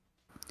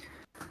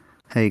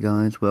Hey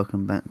guys,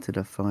 welcome back to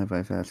the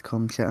 505's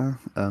Com Chatter.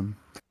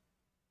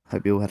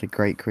 Hope you all had a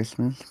great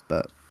Christmas,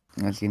 but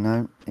as you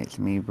know, it's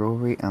me,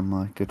 Rory, and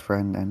my good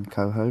friend and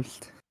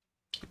co-host.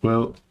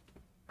 Well,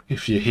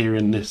 if you're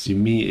hearing this, it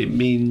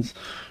means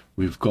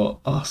we've got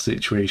our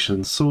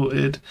situation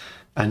sorted,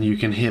 and you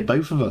can hear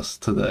both of us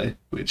today,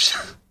 which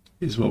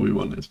is what we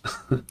wanted.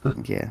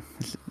 Yeah,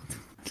 it's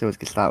always a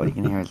good start when you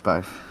can hear us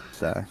both.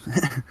 So,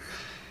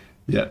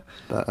 Yeah,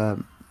 but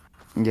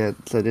yeah,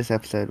 so this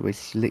episode we're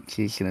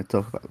literally just gonna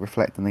talk about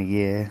reflect on the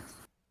year,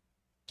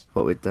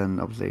 what we've done.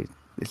 Obviously,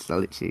 it's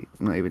literally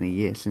not even a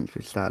year since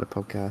we started the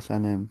podcast,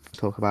 and then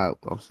talk about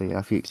obviously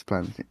our future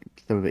plans.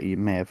 Some of it you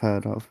may have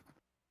heard of,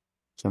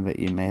 some of it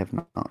you may have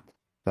not.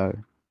 So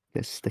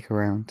just stick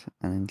around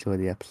and enjoy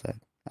the episode,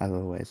 as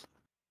always.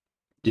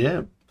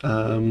 yeah.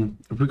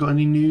 Have we got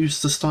any news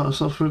to start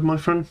us off with, my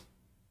friend?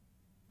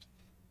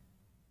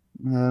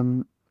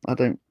 Um, I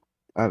don't,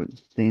 I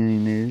haven't seen any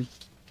news.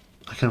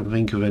 I can't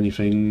think of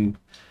anything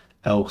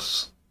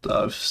else that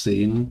I've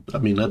seen. I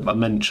mean, I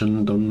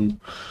mentioned on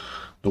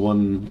the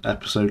one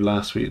episode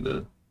last week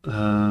that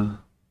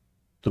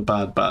the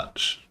Bad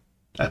Batch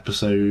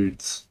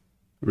episodes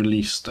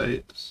release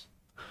dates.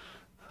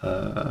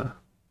 Uh,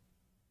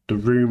 the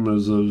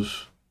rumours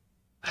of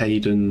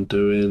Hayden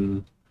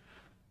doing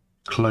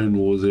Clone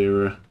Wars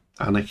era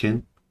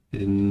Anakin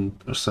in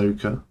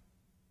Ahsoka.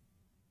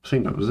 I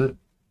think that was it.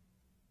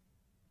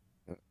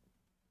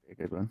 A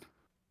good one.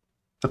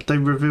 Have they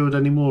revealed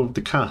any more of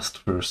the cast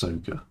for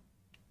Ahsoka?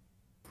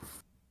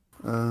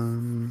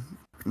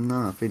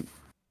 No, I think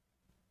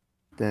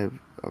they've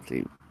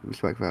obviously we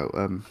spoke about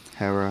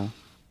Hera,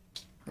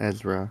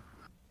 Ezra.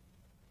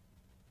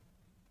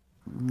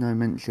 No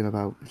mention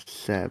about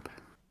Seb.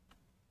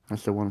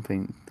 That's the one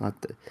thing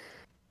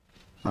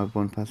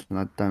one person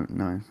I don't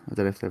know. I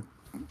don't know if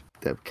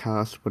they've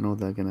cast one or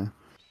they're gonna.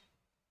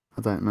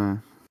 I don't know.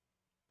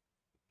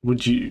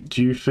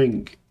 Do you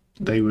think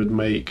they would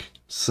make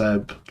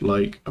Seb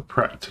like a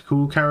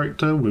practical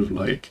character with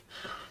like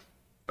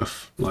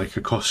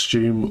a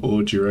costume,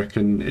 or do you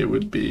reckon it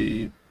would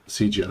be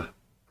CGI?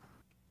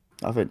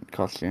 I think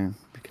costume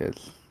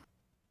because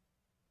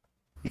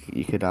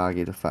you could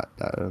argue the fact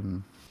that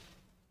um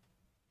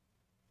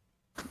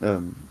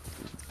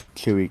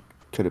Chewie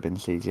could have been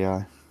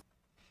CGI.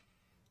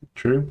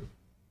 True,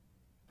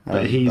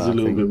 but he's But a I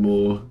little think bit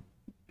more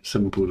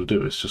simple to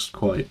do. It's just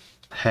quite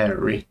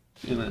hairy,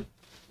 you know.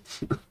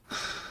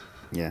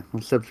 yeah,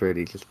 well, Seb's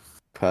really just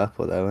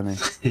purple though,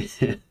 isn't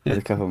he? With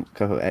a couple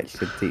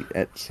extra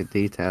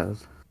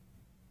details.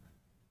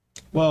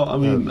 Well, I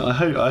mean, Um, I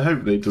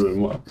hope they do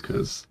him well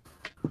because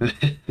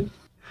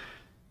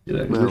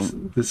well,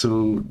 this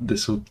will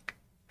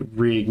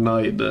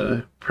reignite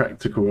the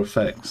practical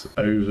effects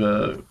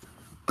over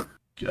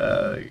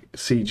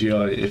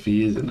CGI if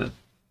he is in it.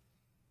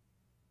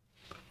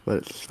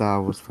 it's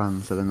Star Wars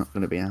fans, so they're not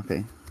going to be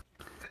happy.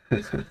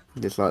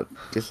 Just like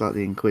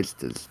the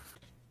Inquisitors.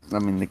 I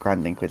mean, the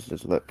Grand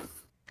Inquisitors. Look,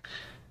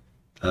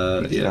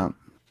 you just Yeah, can't.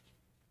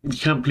 you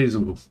can't please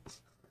them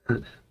all.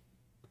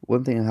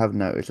 One thing I have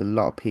noticed: a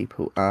lot of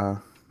people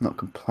are not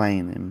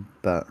complaining,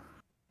 but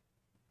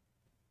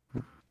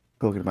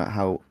talking about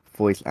how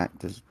voice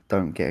actors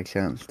don't get a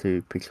chance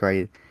to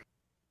portray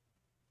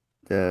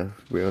the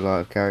real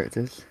life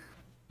characters.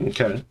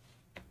 Okay.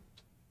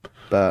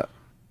 But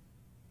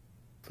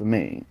for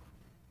me,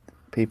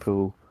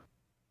 people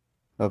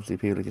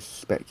people are just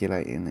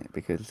speculating it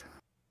because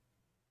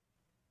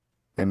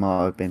they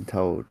might have been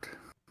told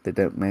they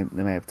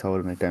may have told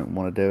them they don't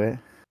want to do it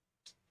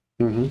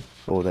hmm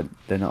or that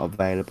they're not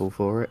available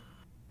for it.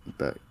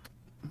 But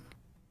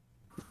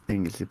the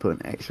thing is to put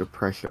an extra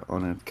pressure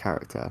on a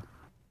character,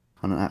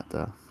 on an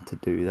actor to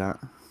do that.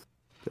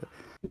 But,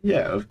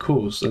 Yeah, of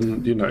course,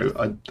 and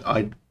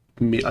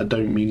I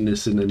don't mean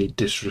this in any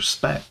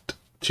disrespect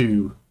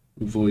to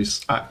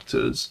voice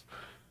actors,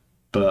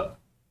 but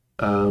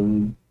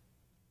um,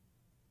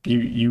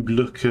 you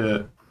look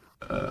at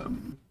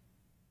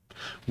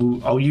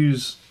well, I'll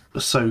use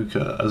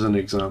Ahsoka as an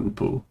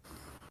example.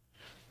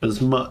 As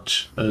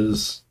much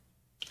as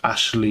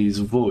Ashley's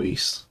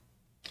voice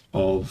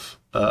of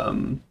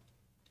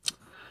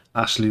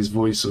Ashley's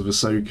voice of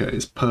Ahsoka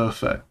is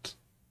perfect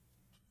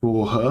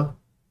for her.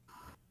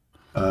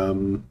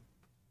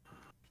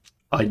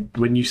 I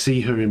when you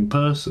see her in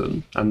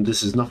person, and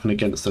this is nothing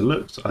against her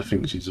looks, I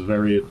think she's a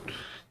very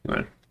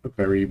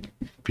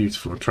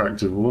beautiful,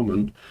 attractive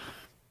woman,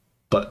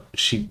 but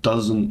she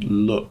doesn't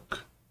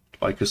look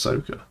like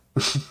Ahsoka.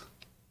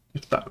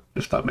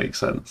 if that makes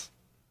sense.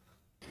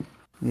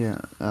 yeah,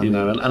 I You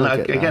know, mean, and I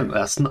get that. again,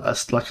 that's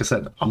like I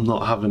said, I'm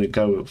not having a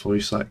go at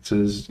voice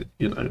actors.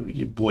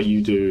 What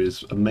you do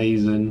is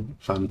amazing,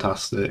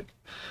 fantastic,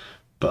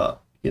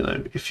 but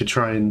if you're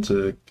trying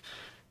to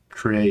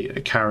create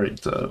a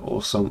character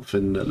or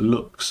something that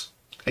looks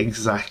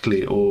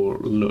exactly or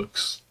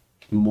looks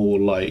more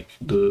like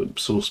the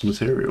source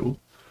material,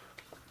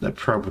 they're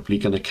probably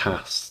going to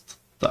cast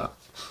that.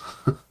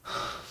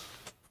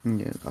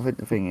 Yeah, I think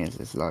the thing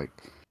is like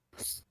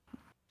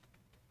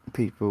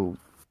people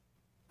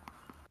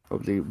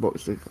obviously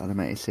watch the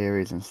animated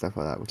series and stuff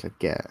like that, which I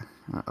get,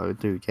 I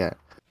do get.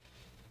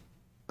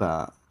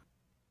 But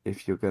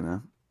if you're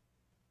gonna,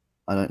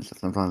 I don't.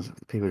 Sometimes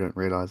people don't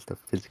realise the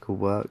physical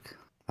work.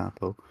 For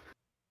example,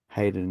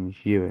 Hayden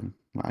Ewan,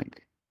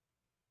 like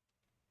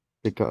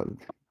the guy,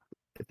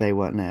 if they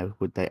weren't there,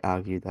 would they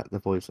argue that the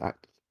voice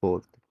actors for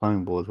the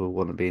Clone Wars will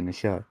want to be in the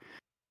show?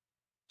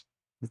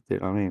 Do you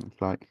know what I mean?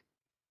 It's like,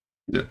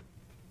 Yeah.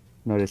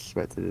 no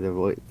disrespect to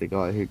the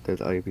guy who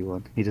does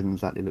Obi-Wan. He doesn't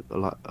exactly look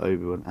like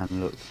Obi-Wan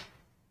and look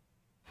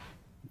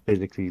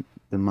physically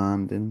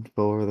demanding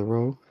for the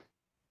role.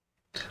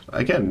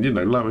 Again,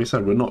 like we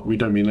said, we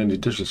don't mean any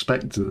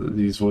disrespect to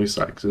these voice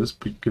actors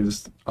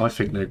because I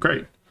think they're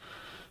great.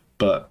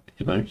 But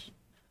you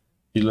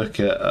look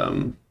at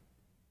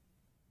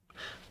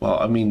well,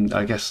 I mean,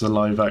 I guess the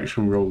live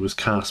action role was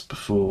cast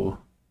before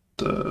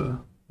the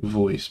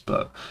voice,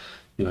 but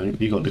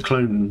you got the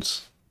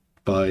clones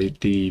by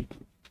the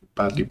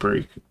Bradley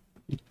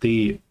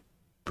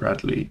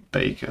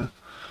Baker,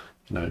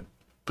 but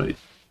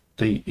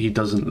he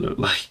doesn't look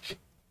like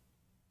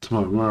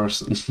Tamara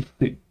Morrison.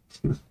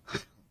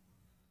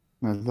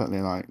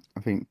 Exactly, like I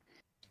think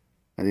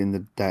at the end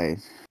of the day,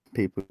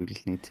 people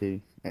just need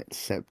to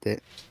accept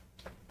it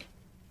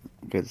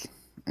because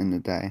in the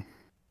day,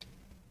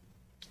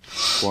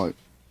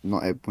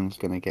 not everyone's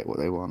gonna get what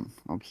they want,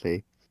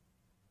 obviously.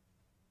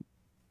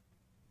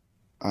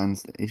 And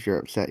if you're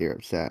upset, you're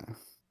upset.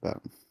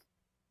 But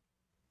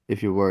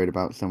if you're worried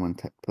about someone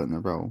putting the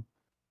role,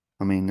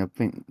 I mean, I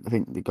think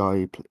the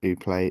guy who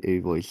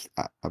voiced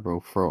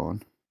Admiral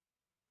Thrawn.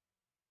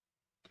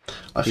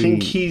 I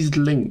think he's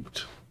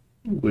linked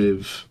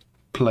with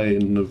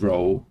playing the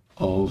role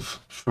of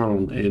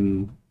Thrawn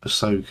in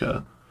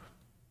Ahsoka.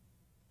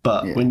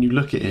 But when you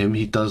look at him,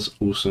 he does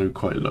also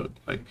quite look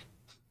like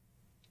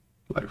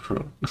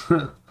Thrawn.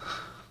 Yeah,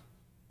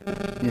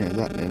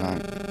 exactly.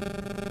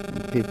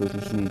 Like people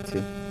just need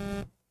to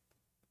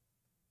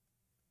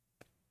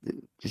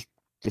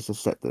just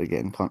accept that they're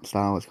getting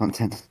Star Wars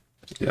content.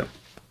 Yeah.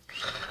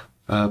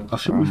 I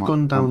think we've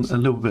gone down a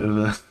little bit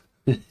of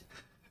a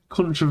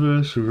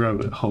controversial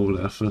rabbit hole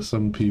there for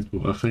some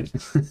people, I think.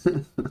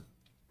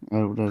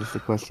 Well, that's the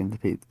question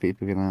the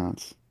people are going to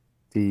ask.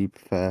 Do you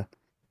prefer,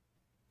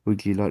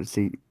 would you like to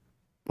see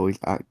voice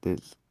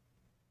actors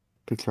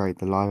portray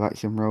the live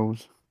action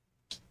roles?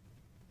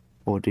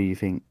 Or do you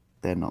think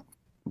they're not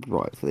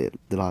right for the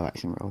live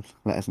action roles?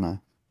 Let us know.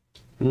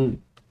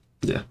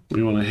 Yeah,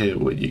 we want to hear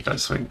what you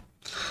guys think.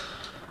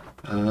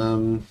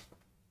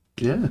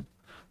 Yeah.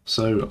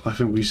 So I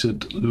think we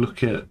should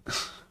look at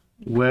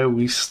where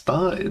we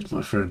started,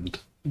 my friend.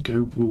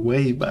 Go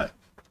way back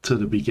to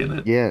the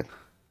beginning. Yeah.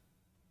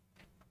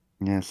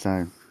 Yeah,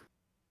 so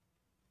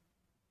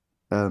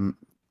I've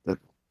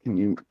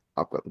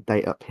got the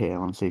date up here. I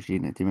want to see if do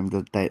you remember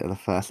the date of the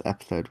first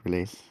episode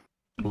release?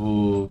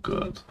 Oh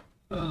god.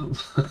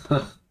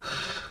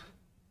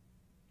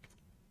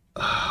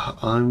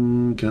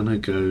 I'm gonna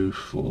go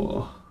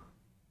for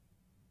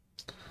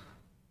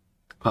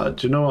do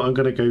you know what? I'm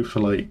gonna go for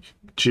like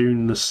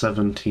June the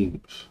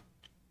 17th.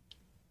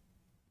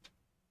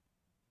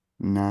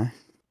 No.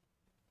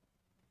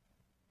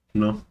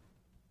 No.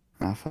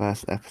 Our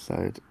first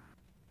episode,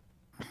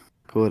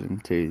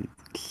 according to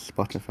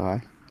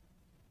Spotify,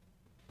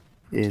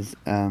 is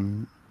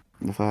the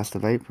 1st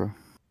of April.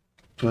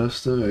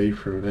 1st of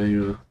April, there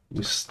you are.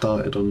 We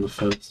started on the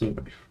 1st of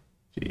April.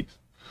 Jeez.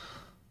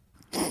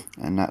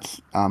 And that's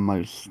our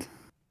most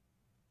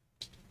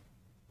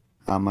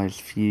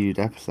viewed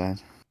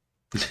episode.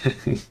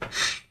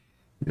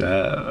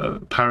 Yeah,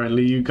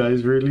 apparently you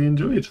guys really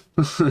enjoyed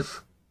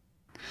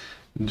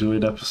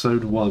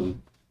episode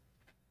 1.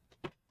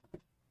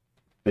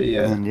 But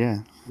yeah, and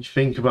yeah, you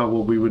think about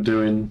what we were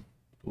doing,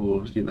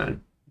 or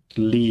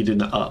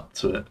leading up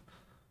to it.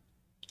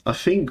 I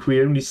think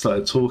we only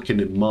started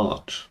talking in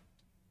March.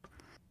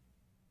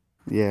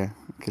 Yeah,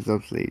 because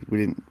obviously we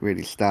didn't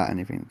really start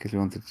anything because we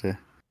wanted to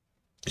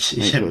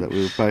make sure that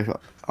we were both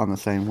on the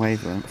same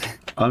wavelength.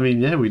 I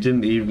mean, yeah, we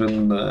didn't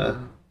even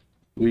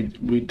we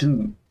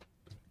didn't.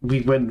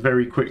 We went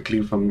very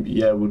quickly from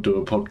we'll do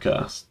a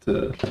podcast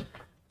to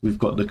we've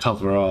got the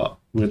cover art.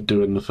 We're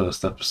doing the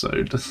first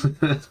episode.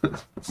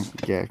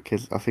 Yeah,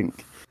 because I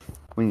think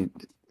when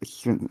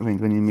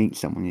you meet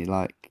someone, you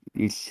want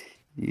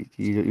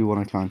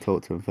to try and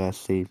talk to them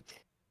first, see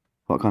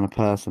what kind of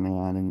person they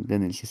are, and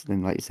then it's just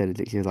like you said, it's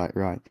literally like,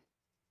 right,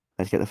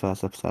 let's get the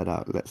first episode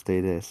out. Let's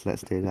do this.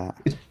 Let's do that.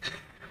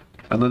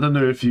 And I don't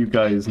know if you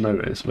guys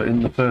noticed, but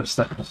in the first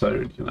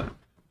episode,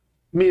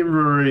 me and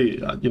Rory,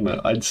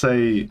 I'd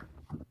say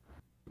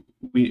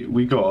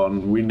we got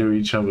on, we knew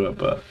each other,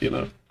 but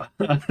I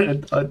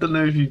don't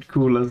know if you'd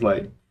call us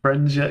like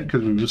friends yet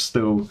because we were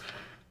still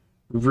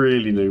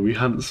really new. We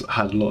hadn't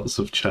had lots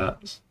of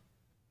chats,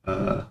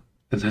 and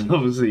then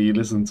obviously you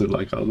listen to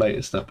like our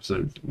latest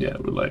episode. Yeah,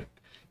 we're like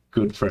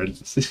good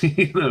friends.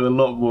 A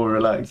lot more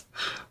relaxed,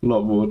 a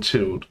lot more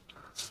chilled.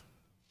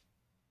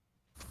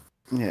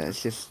 Yeah,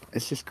 it's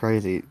just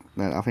crazy.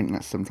 I think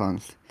that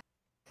sometimes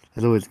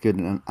there's always good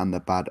and the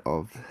bad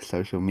of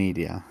social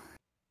media.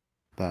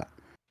 but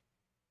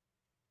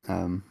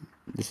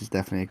this is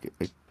definitely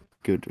a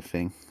good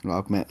thing.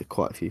 Like,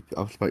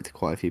 I've spoke to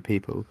quite a few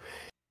people,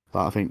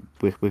 but I think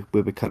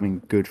we're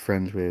becoming good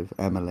friends with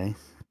Emily.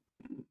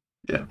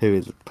 Yeah.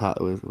 Who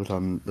was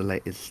on the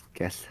latest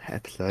guest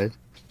episode.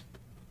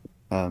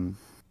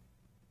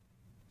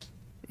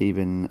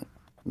 Even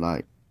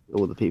like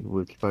all the people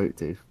we've spoke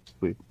to,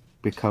 we've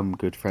become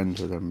good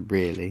friends with them.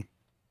 Really,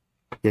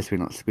 yes,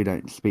 we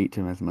don't speak to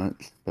them as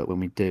much, but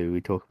when we do,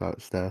 we talk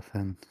about stuff.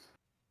 And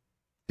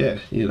yeah,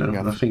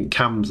 I think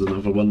Cam's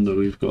another one that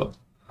we've got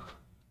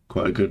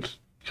quite a good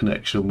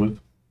connection with.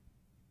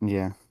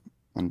 Yeah,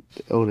 and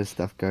all this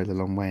stuff goes a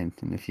long way in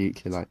the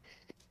future, like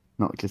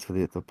not just for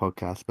the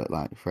podcast, but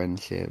like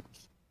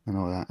friendships and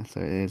all that. So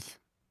it is.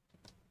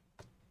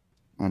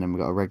 And then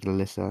we've got a regular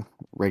listener,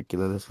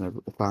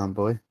 the Farm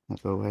Boy,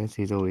 as always.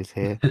 He's always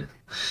here.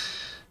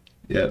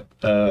 Yeah,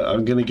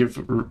 I'm gonna give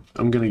him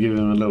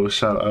a little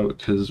shout out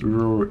because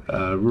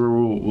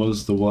Rural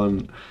was the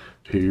one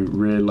who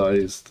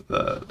realised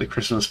the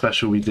Christmas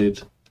special we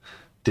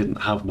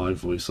didn't have my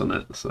voice on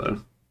it. So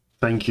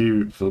thank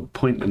you for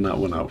pointing that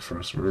one out for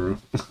us, Rural.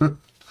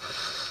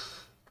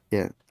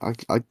 Yeah, I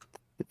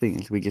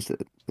think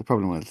the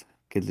problem was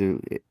because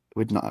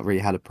we'd not really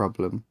had a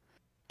problem.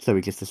 So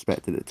we just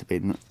expected it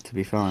to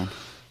be fine.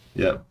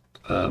 Yeah.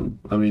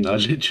 I mean, I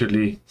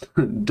literally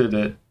did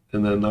it,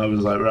 and then I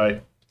was like,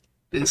 right,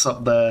 it's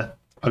up there.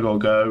 I gotta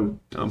go,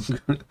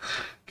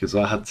 because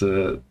I had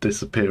to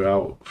disappear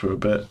out for a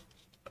bit.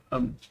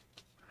 And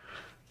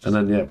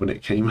then when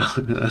it came out,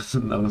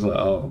 I was like,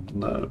 oh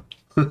no.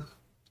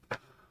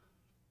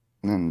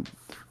 And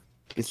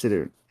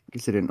considering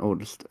all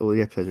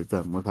the episodes we've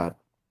done, we've had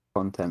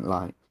content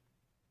like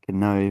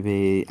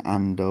Kenobi,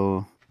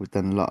 Andor. We've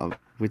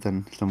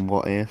done some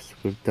what ifs.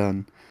 We've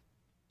done.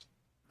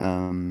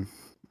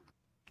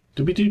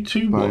 Did we do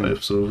 2 what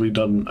ifs, or have we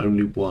done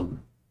only 1?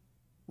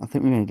 I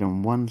think we've only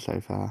done 1 so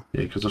far.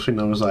 Yeah, because I think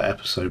that was like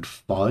episode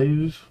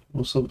 5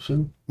 or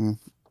something. Yeah,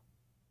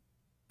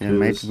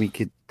 maybe we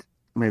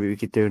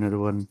could do another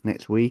one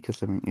next week or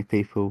something if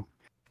people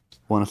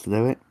want us to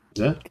do it.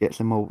 Yeah. Get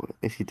some more.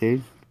 If you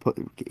do,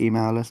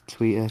 email us,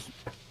 tweet us,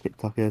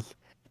 TikTok us.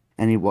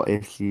 Any what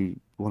ifs you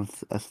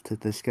want us to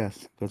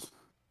discuss, because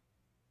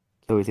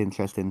it's always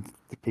interesting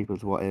to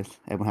people's what ifs.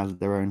 Everyone has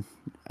their own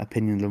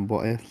opinions on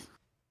what ifs.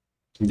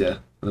 Yeah,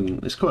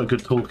 and it's quite a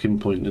good talking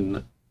point, isn't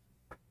it?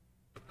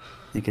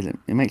 Because it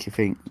makes you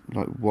think,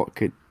 like, what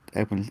could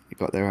everyone's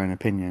got their own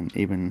opinion.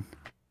 Even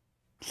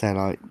say,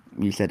 like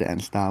you said it,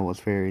 and Star Wars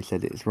Theory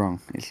said it's wrong.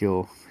 It's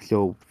your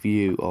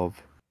view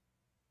of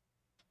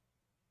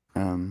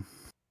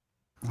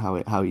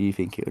how you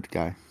think it would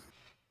go.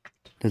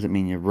 Doesn't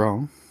mean you're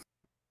wrong.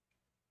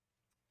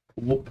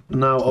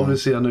 Now,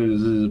 obviously, I know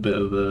this is a bit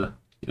of a,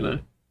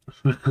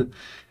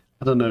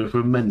 I don't know if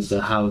we're meant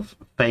to have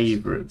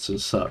favourites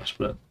as such,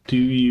 but do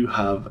you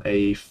have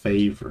a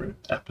favourite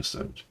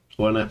episode?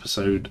 One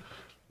episode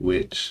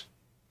which,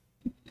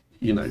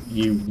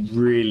 you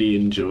really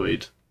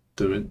enjoyed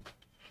doing?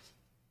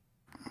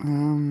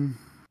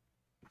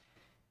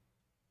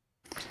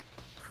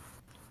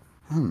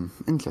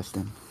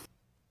 Interesting.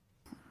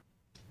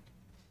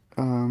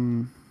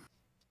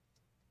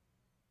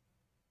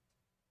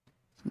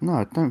 No,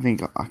 I don't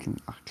think I can.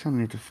 I kind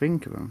of need to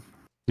think of them.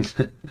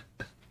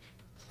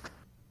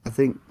 I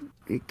think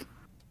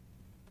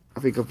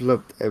I've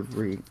loved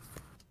every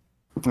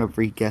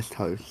guest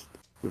host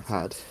we've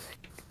had.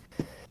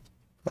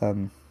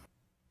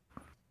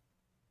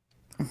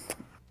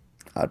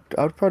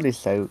 I'd probably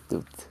say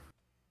that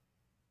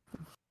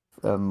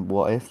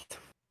what if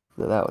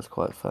that was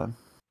quite fun.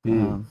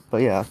 But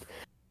yeah,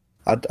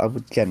 I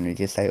would generally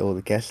just say all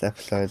the guest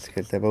episodes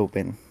because they've all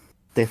been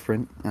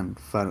different and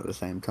fun at the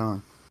same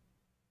time.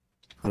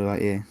 What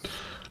about you?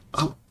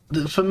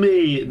 For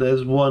me,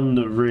 there's one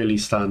that really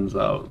stands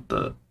out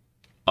that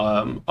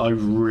I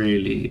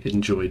really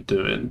enjoyed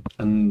doing,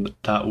 and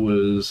that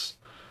was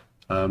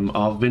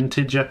our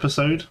vintage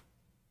episode.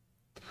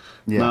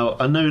 Yeah. Now,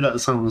 I know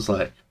that sounds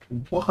like,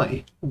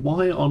 why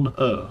on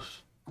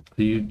earth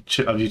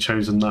have you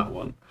chosen that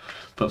one?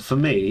 But for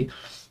me,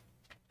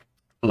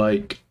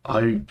 like,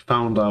 I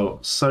found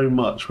out so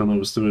much when I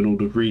was doing all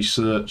the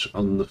research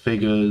on the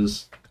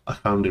figures. I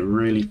found it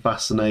really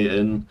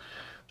fascinating.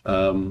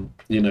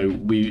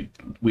 We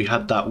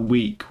had that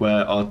week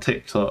where our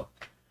TikTok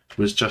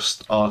was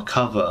just our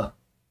cover,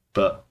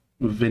 but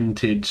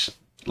vintage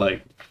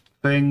like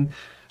thing,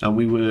 and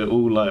we were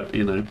all like,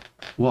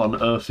 what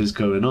on earth is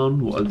going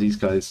on? What are these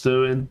guys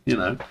doing?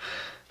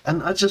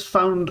 And I just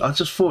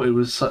thought it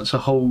was such the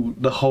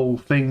whole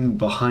thing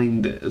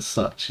behind it as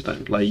such,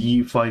 like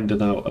you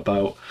finding out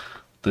about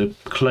the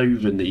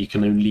clothing that you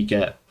can only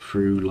get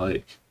through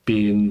like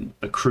being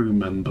a crew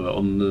member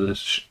on the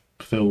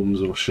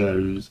films or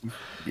shows,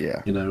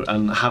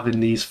 and having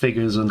these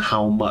figures and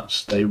how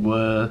much they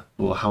were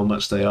or how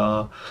much they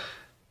are,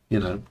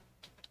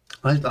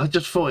 I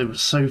just thought it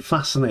was so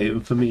fascinating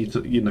for me to,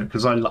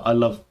 because I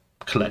love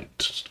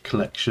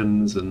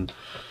collections and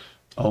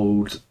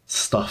old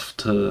stuff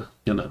to,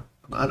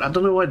 I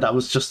don't know why that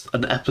was just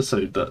an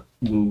episode that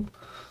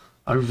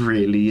I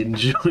really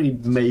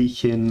enjoyed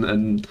making,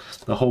 and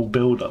the whole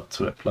build up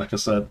to it. Like I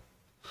said,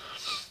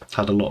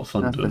 had a lot of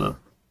fun That's doing the it.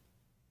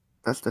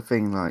 that's the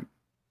thing. Like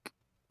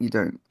you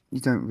don't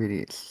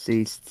really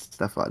see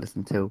stuff like this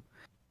until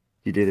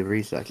you do the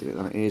research.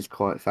 And it is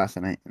quite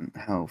fascinating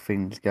how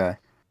things go.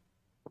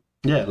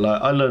 Yeah,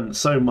 like I learned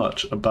so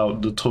much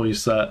about the toy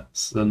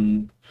sets,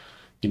 and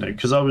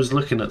because I was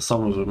looking at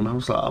some of them and I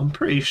was like, I'm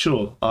pretty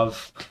sure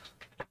I've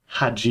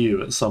had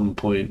you at some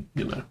point,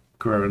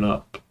 growing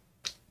up.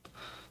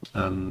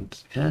 And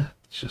yeah,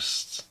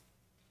 just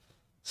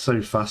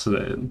so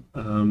fascinating.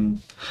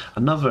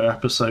 Another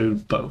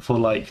episode, but for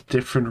like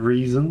different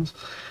reasons,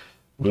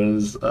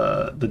 was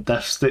the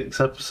Death Sticks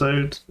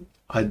episode.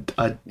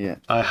 Yeah,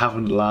 I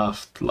haven't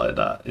laughed like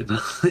that in,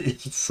 in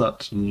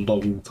such a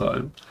long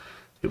time.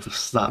 It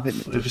was I that.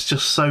 think It was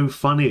just so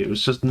funny. It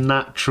was just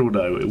natural,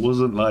 though. It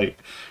wasn't like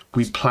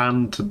we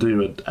planned to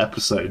do an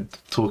episode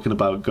talking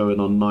about going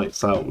on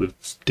nights out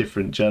with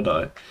different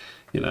Jedi.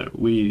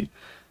 We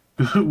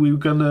we were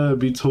gonna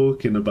be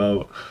talking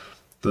about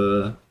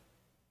the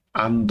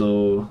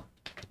Andor,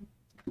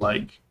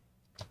 like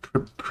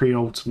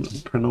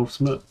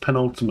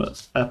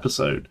penultimate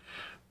episode,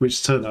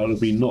 which turned out to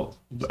be not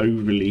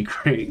overly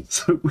great.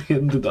 So we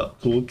ended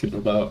up talking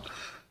about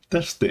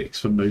Death Sticks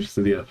for most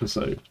of the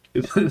episode.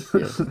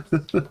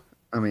 yeah.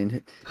 I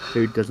mean,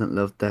 who doesn't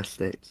love Death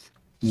Sticks?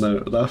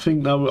 No, I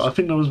think that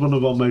was one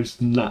of our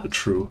most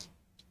natural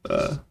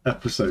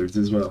episodes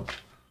as well.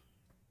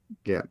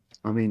 Yeah,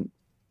 I mean,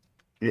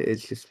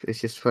 it's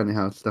just funny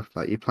how stuff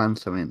like you plan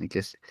something and it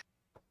just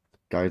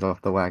goes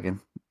off the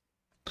wagon.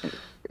 It's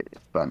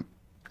fun.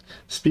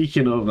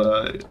 Speaking of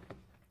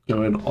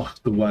going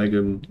off the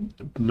wagon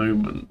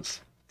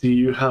moments, do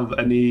you have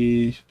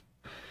any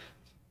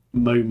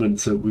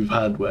moments that we've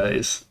had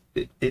where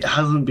it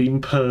hasn't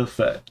been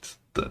perfect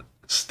that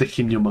stick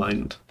in your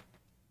mind?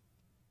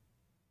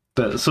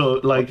 That sort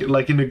of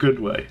like in a good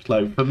way.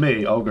 Like for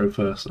me, I'll go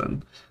first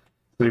then.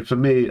 So for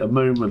me, a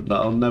moment that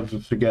I'll never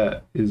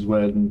forget is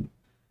when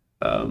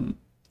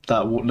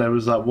there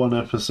was that one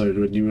episode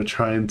when you were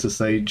trying to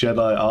say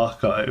Jedi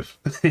Archive,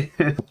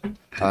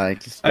 I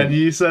just and think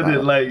you said it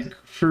that like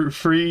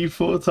three,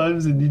 4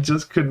 times, and you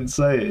just couldn't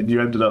say it, and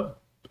you ended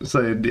up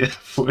saying the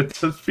F word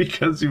just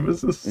because you were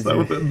just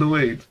so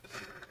annoyed.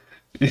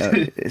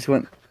 it's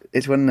one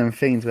of them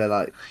things where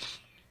like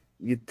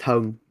your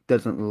tongue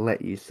doesn't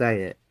let you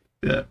say it.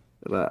 Yeah,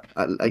 But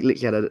I literally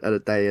had a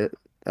day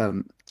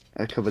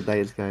a couple of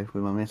days ago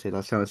with my missus. I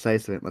was trying to say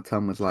something. My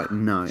tongue was like,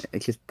 no.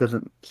 It just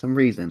doesn't. For some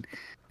reason,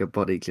 your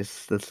body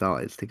just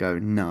decides to go,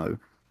 no.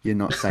 You're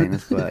not saying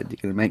this word. You're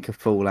gonna make a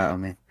fool out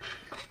of me.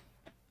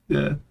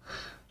 yeah.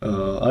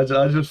 I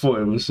just thought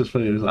it was just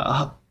funny. It was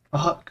like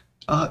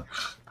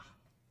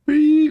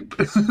beep.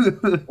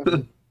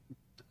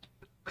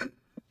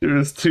 It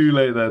was too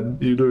late then.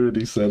 You'd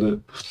already said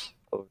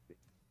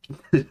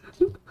it.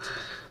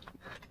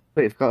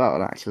 Wait, I've got that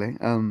one actually.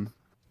 Can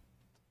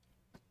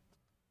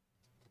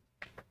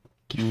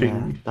you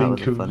Yeah, that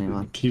was a funny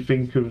one. can you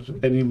think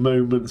of any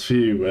moments for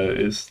you where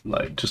it's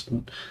like just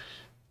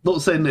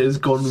not saying that it's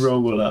gone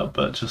wrong or that,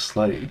 but just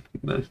like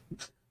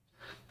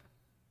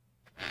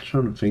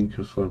trying to think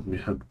of one we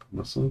had for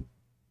myself.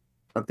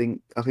 I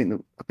think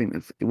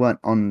it weren't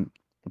on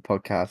the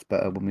podcast,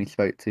 but when we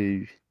spoke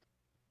to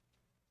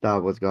Star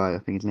Wars guy, I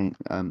think his name,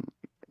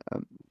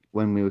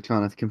 when we were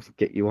trying to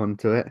get you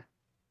onto it,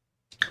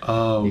 you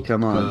Oh,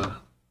 come on,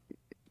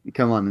 you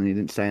come on, and he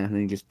didn't say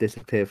anything. He just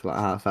disappeared for like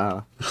half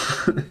hour.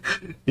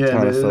 yeah, and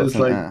Trying to it sort was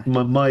something like out.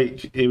 my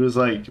mic. It was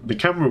like the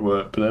camera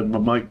worked, but then my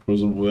mic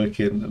wasn't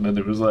working, and then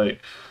it was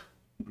like,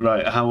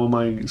 right, how am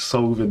I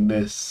solving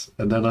this?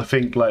 And then I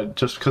think like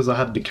just because I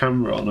had the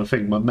camera on, I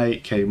think my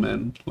mate came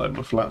in, like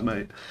my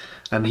flatmate,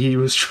 and he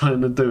was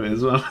trying to do it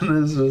as well. And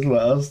it was just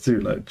like us two,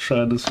 like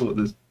trying to sort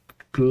this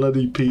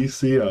bloody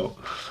PC out.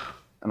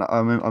 And I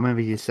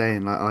remember you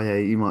saying like, "Oh yeah,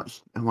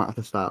 I might have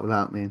to start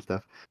without me and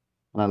stuff."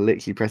 And I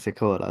literally pressed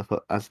record. I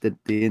thought I just did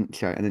the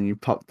intro, and then you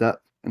popped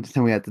up, and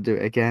then we had to do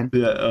it again.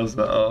 Yeah, I was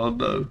like, oh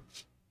no,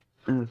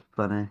 It was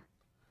funny,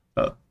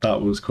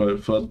 that was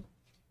quite fun.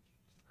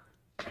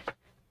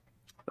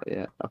 but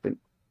yeah, I think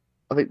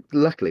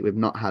luckily we've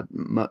not had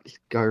much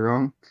go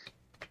wrong.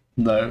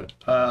 No,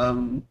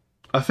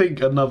 I think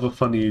another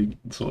funny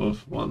sort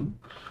of one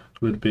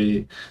would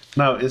be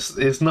now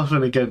it's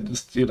nothing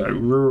against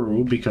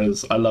rural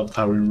because I loved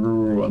having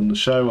rural on the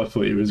show. I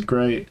thought he was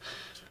great,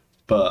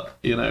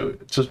 but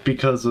just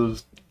because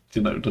of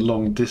the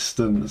long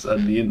distance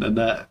and the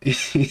internet,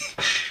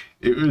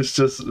 it was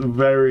just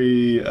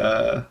very.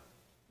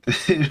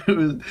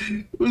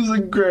 It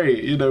wasn't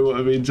great, you know what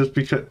I mean? Just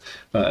because,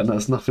 and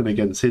that's nothing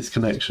against his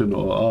connection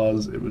or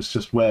ours. It was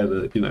just where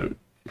it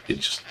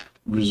just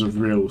was a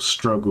real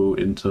struggle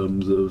in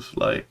terms of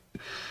like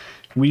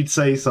we'd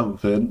say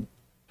something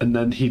and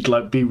then he'd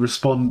like be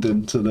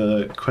responding to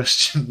the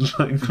question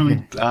like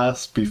we'd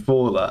asked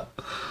before that.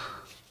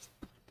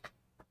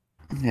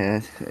 Yeah,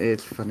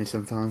 it's funny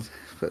sometimes,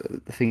 but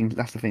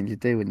that's the thing you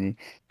do when you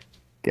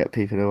get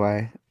people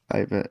away.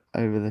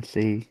 over the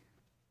sea.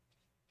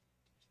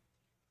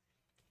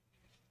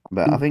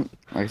 But I think,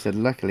 like I said,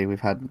 luckily we've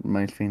had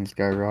most things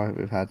go right.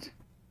 We've had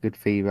good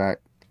feedback.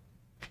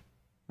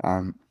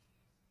 Um,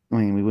 I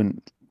mean, we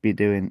wouldn't keep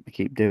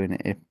doing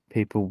it if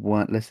people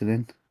weren't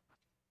listening.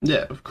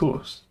 Yeah, of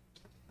course.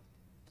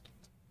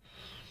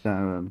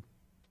 So,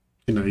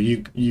 You know,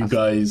 you that's,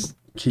 guys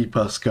keep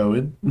us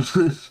going.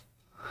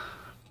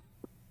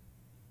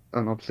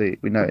 and obviously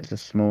we know it's a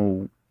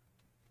small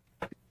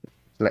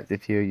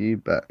selective few of you,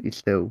 but you're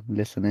still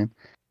listening.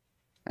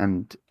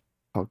 And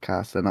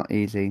podcasts are not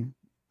easy.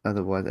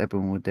 Otherwise,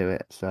 everyone would do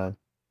it. So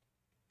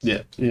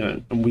Yeah,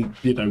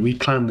 and we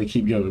plan to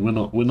keep going.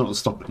 We're not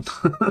stopping.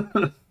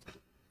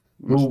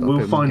 we'll stop we'll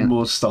him. find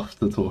more stuff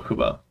to talk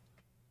about.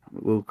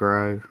 We'll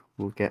grow.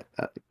 We'll get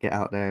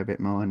out there a bit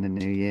more in the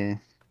new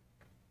year.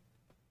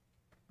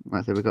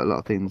 Like I said, we've got a lot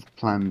of things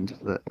planned.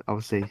 That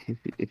obviously,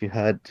 if you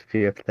heard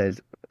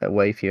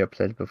way few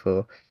episodes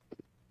before,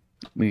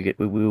 we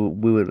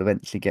will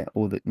eventually get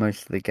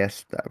most of the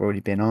guests that have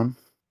already been on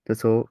to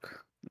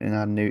talk in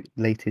our new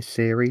latest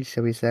series,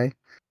 shall we say?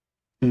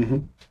 Hmm.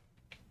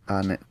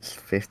 Our next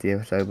 50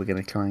 episode, we're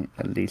going to try and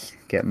at least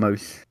get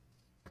most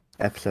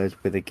episodes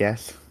with a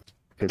guest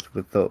because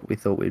we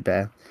thought we'd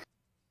better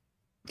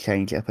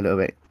change it up a little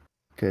bit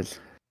because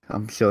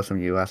I'm sure some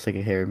of you are sick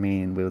of hearing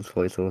me and Will's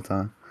voice all the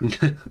time.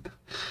 I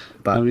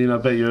But mean, I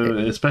bet you're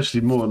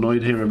especially more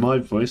annoyed hearing my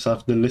voice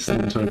after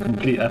listening to a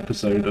complete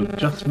episode of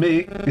just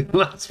me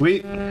last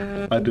week.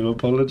 I do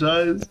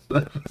apologise.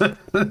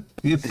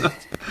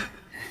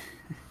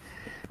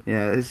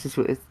 yeah, it's just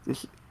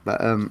but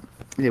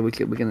yeah, we're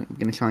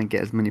gonna try and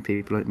get as many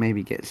people, like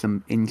maybe get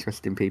some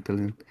interesting people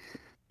in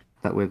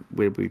that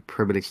we'll be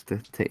privileged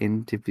to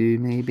interview.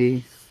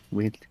 Maybe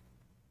we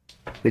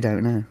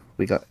don't know.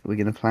 We're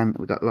gonna plan.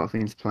 We got a lot of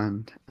things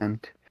planned, and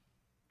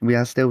we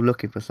are still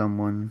looking for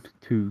someone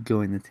to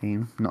join the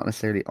team. Not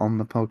necessarily on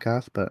the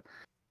podcast, but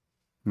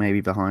maybe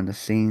behind the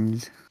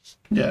scenes.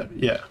 Yeah,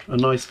 a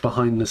nice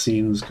behind the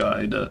scenes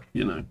guy that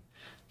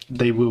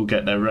they will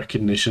get their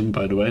recognition.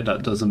 By the way,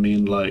 that doesn't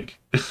mean like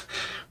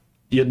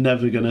you're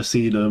never gonna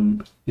see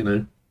them.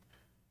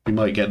 We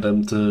might get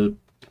them to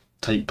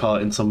take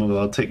part in some of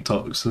our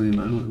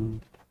TikToks,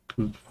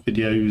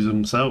 videos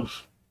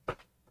themselves.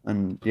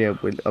 And yeah,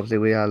 obviously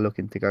we are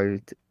looking to go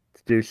to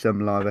do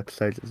some live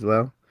episodes as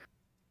well.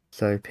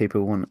 So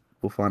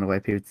we'll find a way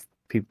people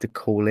to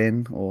call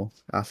in or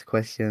ask a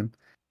question.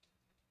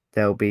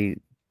 They'll be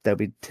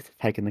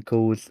taking the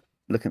calls,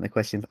 looking at the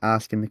questions,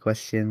 asking the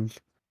questions.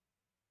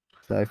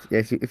 So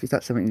if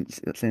that's something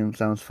that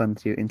sounds fun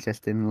to you,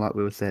 interesting, like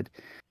we said,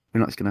 we're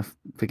not just gonna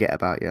forget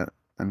about you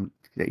and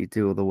let you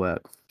do all the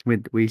work.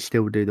 We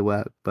still do the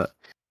work, but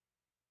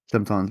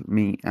sometimes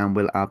me and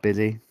Will are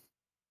busy,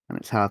 and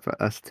it's hard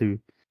for us to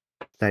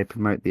say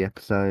promote the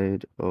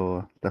episode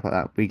or stuff like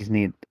that. We just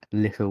need a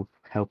little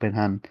helping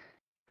hand.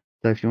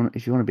 So if you want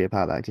to be a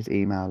part of that, just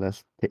email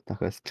us,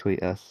 TikTok us,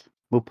 tweet us.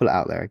 We'll put it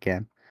out there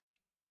again.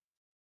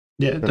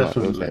 Yeah, But like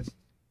Will definitely. said,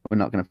 we're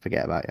not going to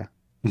forget about you.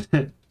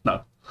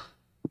 No,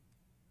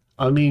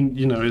 I mean,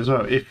 as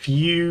well,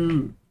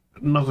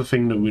 another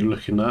thing that we're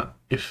looking at,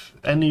 if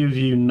any of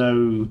you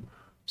know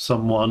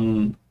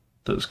someone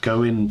that's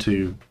going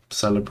to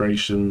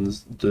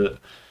celebrations that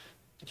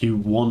you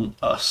want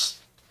us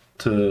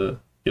to,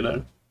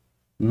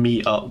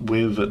 meet up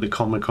with at the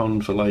Comic Con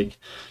for like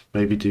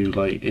maybe do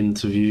like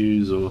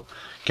interviews or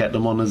get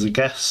them on as a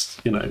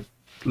guest,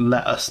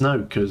 let us know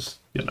because,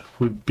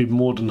 we'd be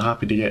more than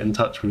happy to get in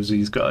touch with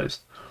these guys.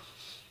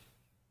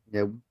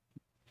 Yeah,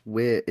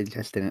 we're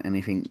interested in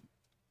anything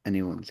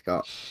anyone's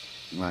got.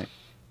 Like,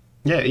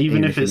 Yeah, even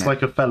even if if you it's know,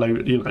 like a fellow,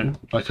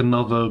 like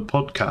another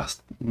podcast,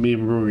 me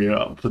and Rory are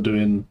up for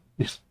doing,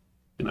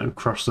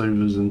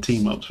 crossovers and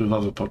team ups with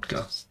other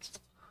podcasts.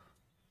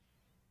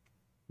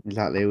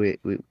 exactly,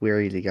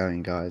 we're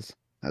easygoing guys,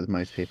 as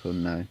most people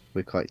know.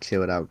 We're quite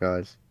chilled out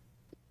guys.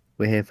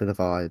 We're here for the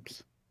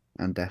vibes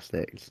and death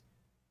sticks.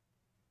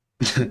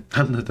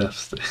 And the death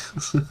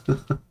sticks.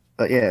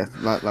 But yeah,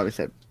 like we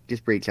said,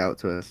 just reach out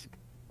to us.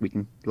 We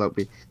can like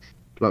we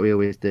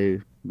always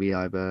do. We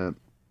either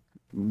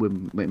we're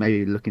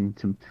maybe looking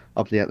to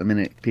obviously at the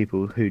minute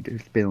people who've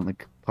been on the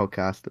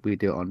podcast that we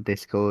do it on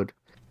Discord.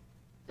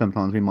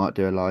 Sometimes we might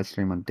do a live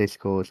stream on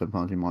Discord.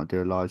 Sometimes we might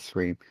do a live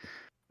stream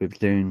with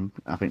Zoom.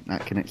 I think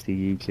that connects to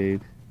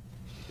YouTube.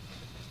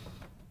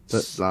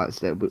 But like I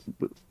said,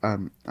 our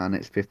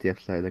next 50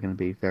 episodes are going to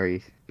be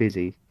very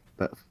busy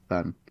but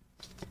fun.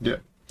 Yeah.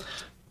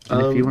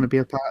 And if you want to be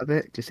a part of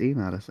it, just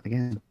email us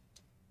again.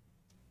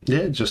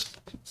 Yeah, just,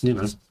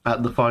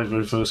 at the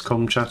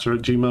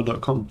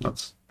 501stcomchatter@gmail.com.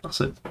 That's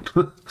it.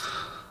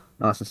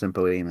 Nice and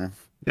simple email.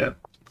 Yeah.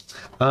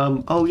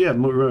 Oh, yeah, I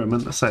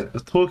meant to say,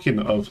 talking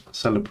of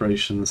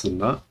celebrations and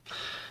that,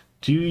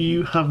 do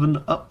you have an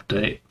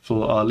update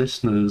for our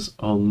listeners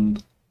on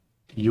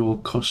your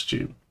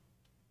costume?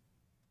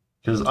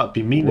 Because I've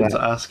been meaning Well,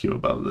 to ask you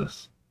about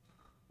this.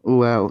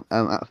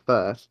 at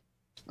first,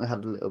 I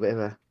had a little bit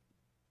of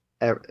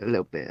a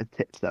little bit of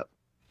tits up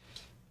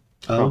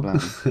Oh. problem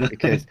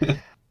because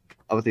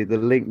obviously the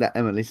link that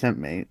Emily sent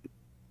me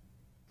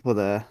for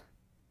the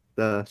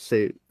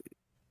suit,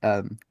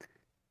 um,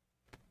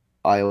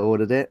 I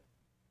ordered it,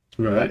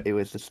 but Right. it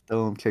was the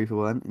Stormtrooper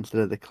one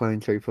instead of the Clone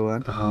Trooper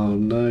one. Oh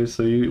no,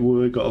 so you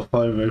we got a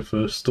 5-0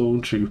 for a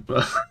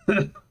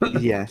Stormtrooper.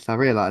 Yes, I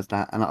realised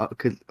that, and I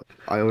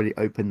already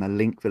opened the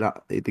link for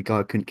that. The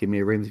guy couldn't give me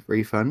a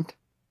refund,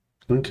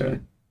 Okay.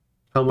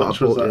 How but I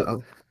much was bought it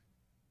that?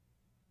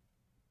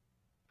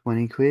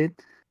 20 quid.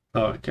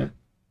 Oh, okay.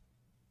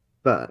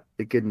 But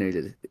the good news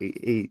is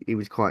he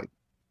was quite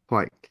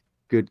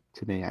good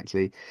to me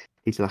actually.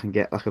 He said I can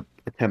get like a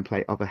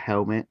template of a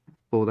helmet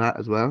for that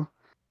as well.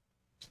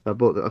 So I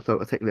bought that. I thought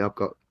technically I've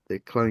got the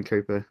Clone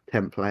Trooper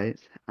template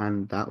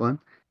and that one,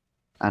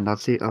 and I'll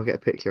get a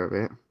picture of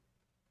it.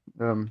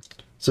 Um,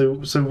 So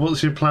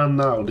what's your plan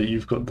now that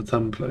you've got the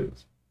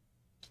templates?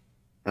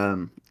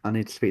 I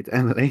need to speak to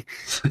Emily.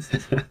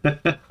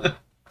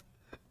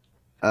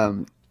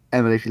 Um,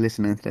 Emily, if you're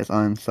listening to this,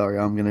 I'm sorry.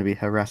 I'm going to be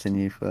harassing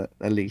you for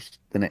at least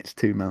the next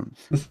 2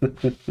 months.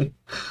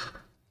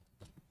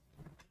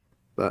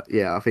 But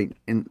yeah, I think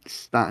in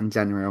starting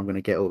January, I'm going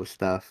to get all the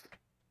stuff.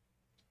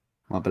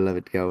 My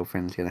beloved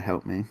girlfriend's going to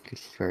help me because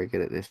she's very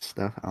good at this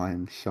stuff. I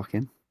am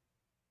shocking.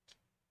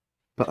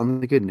 But on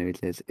the good news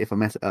is, if I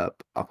mess it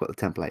up, I've got the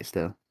template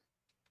still.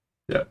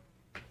 Yeah.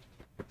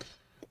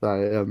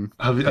 So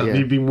Have yeah,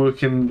 you been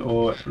working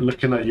or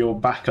looking at your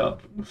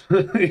backup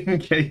in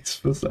case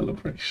for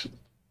celebration?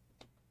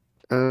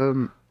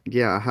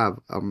 yeah, I have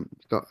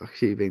got a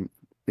few things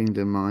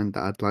in mind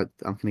that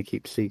I'm going to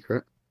keep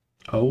secret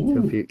till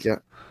Oh,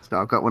 future. So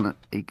I've got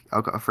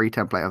a free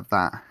template of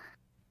that.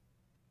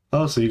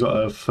 oh, so you got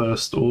a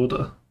first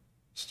order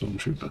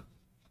stormtrooper.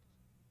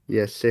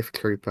 Yeah, Sith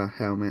Trooper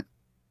helmet.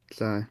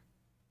 So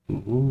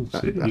Ooh, so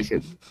that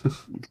should,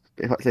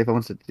 if I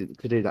wanted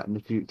to do that in the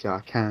future,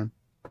 I can.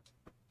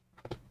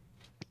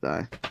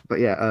 So, but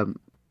yeah,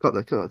 got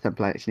the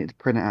template. Just need to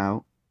print it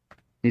out.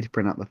 Need to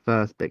print out the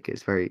first bit.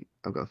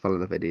 I've got to follow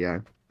the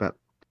video, but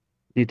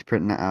need to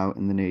print that out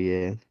in the new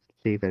year.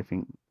 See if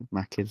everything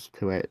matches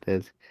to where it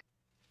does.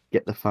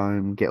 Get the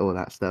foam, get all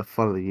that stuff.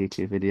 Follow the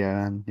YouTube video,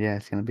 and yeah,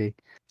 it's gonna be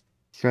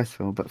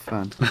stressful but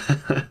fun.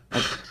 I,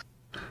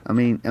 I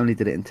mean, I only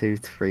did it in 2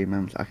 to 3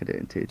 months. I could do it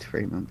in 2 to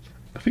 3 months.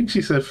 I think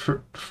she said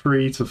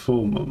 3 to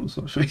 4 months.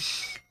 I think.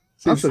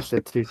 I also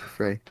said 2 to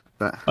 3,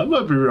 but I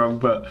might be wrong,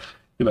 but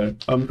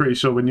I'm pretty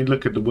sure when you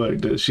look at the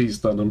work that she's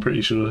done, I'm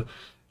pretty sure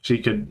she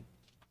could,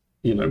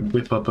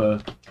 whip up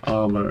her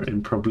armor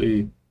in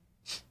probably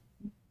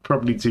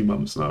 2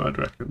 months now. I'd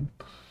reckon.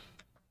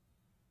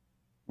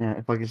 yeah,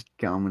 if I just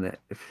get on with it,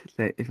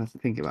 if I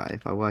think about it,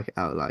 if I work it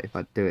out, like if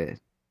I do it,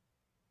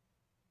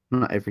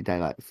 not every day,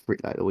 like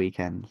the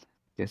weekend,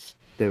 just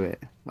do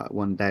it like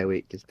one day a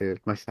week, just do it as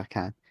much as I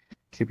can.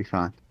 Should be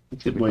fine.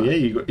 Should be Well, yeah,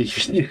 fine. you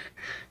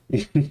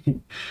got.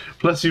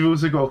 Plus, you've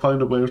also got to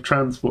find a way of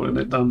transporting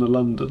it down to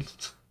London.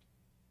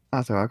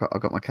 That's all right. I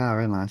got my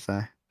car in there,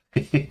 so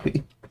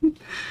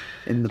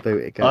in the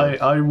boot it I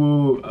goes. I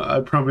will. I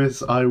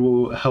promise. I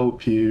will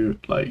help you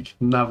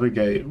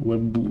navigate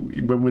when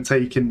we're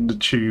taking the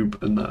tube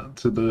and that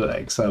to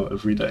the XL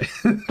every day.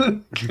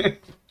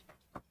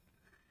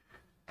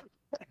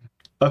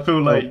 I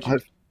feel Well, like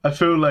I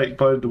feel like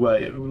by the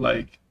way,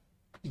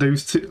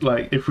 those two,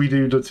 if we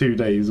do the 2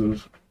 days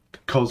of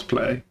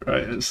cosplay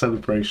right at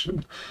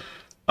celebration,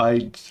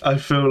 I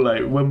feel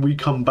like when we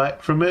come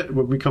back from it,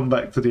 when we come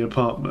back to the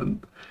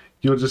apartment,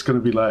 you're just gonna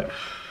be like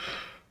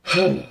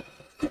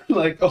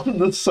like on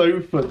the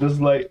sofa,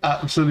 just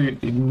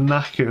absolutely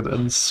knackered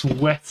and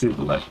sweating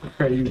like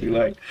crazy.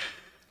 Like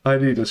I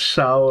need a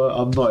shower.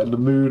 I'm not in the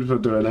mood for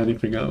doing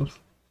anything else.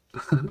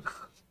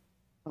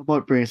 I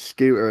might bring a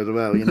scooter as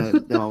well.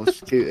 The old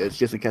scooters,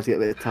 just in case I get a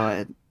bit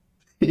tired.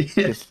 Yeah,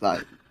 Because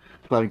like,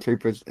 Flying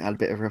Troopers had a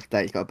bit of a rough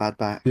day. He's got a bad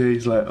back. yeah.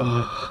 He's like,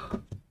 oh,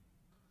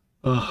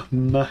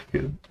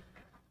 knackered.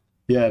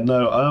 Yeah,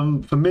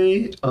 no. For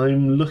me,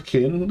 I'm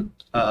looking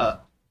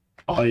at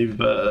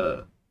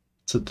either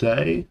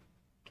today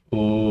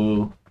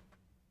or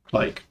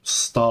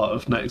start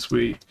of next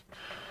week.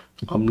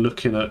 I'm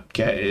looking at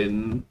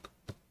getting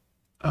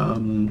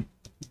the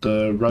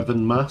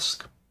Revan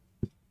mask.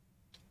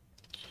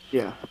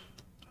 Yeah.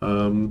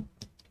 I'm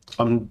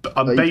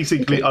So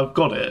basically I've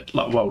got it.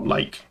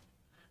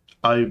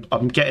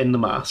 I'm getting the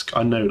mask.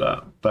 I know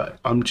that, but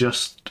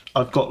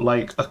I've got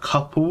a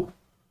couple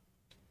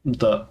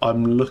that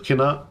I'm looking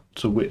at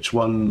to which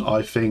one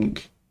I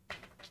think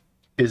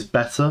is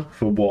better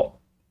for what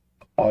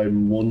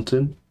I'm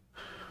wanting.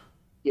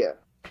 yeah.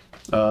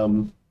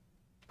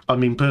 I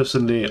mean,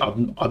 personally,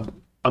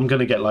 I'm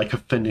gonna get a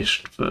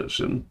finished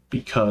version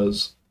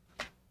because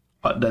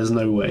there's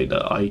no way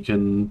that I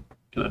can,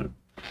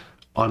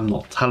 I'm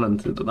not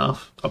talented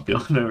enough. I'll be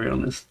very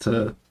honest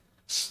to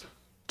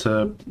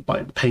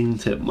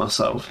paint it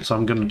myself. So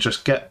I'm gonna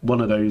just get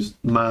one of those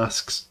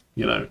masks,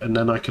 and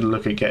then I can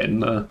look at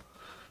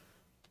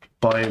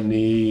buying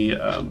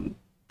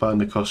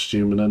the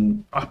costume, and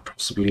then I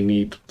possibly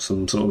need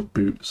some sort of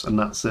boots, and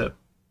that's it.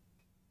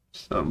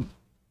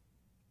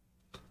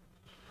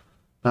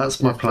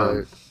 That's my Yeah.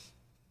 plan.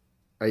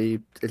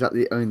 Is that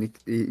the only?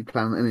 Are you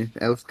plan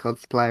anything else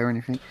cosplay or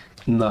anything?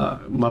 No,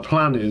 my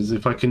plan is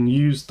if I can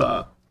use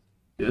that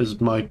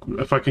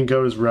if I can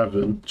go as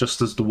Revan,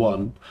 just as the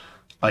one,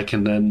 I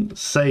can then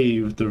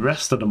save the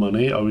rest of the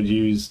money I would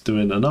use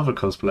doing another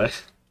cosplay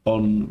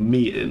on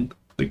meeting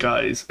the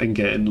guys and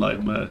getting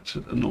like merch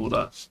and all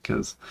that,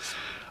 because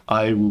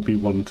I will be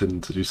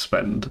wanting to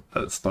spend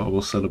at Star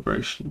Wars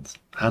celebrations.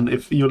 And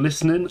if you're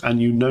listening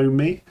and you know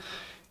me,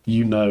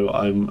 you know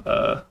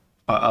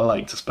I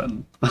like to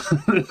spend.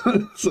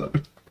 So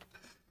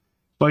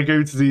if I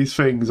go to these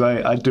things,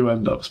 I do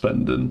end up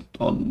spending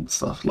on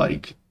stuff.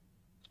 Like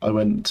when I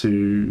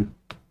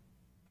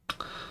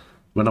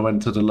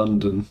went to the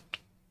London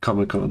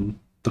Comic Con,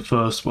 the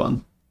first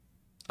one,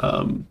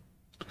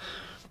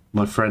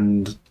 my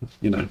friend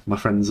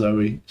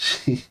Zoe,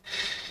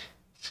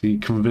 she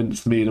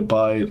convinced me to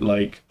buy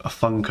like a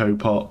Funko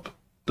Pop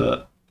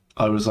that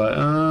I was like,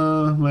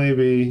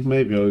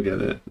 maybe I'll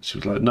get it. She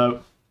was like,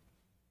 no,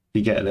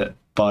 you get it,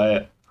 buy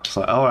it. I was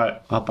like, all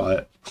right, I'll buy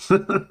it.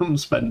 I'm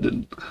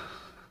spending.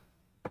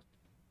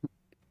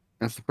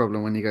 That's the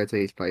problem when you go to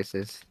these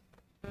places.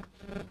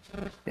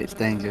 It's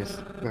dangerous,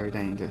 very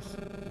dangerous.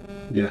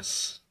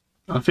 Yes.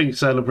 I think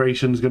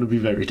Celebration's going to be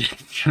very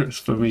dangerous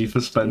for me for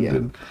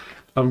spending.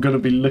 I'm going to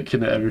be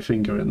looking at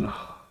everything going, oh,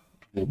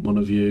 I want one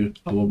of you,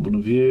 I want one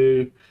of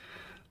you,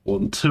 I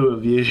want two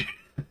of you.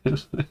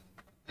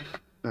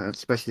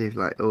 Especially if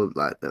like all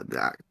like the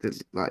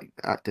actors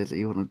that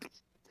you want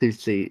to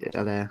see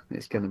are there,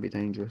 it's going to be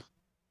dangerous.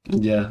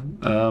 Yeah.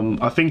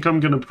 I think I'm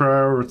going to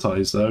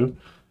prioritize though,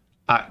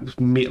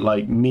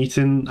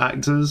 meeting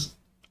actors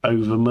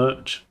over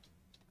merch.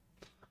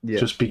 Yeah.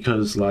 Just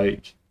because,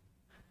 like,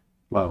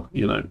 well,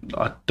 you know,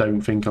 I don't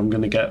think I'm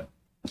going to get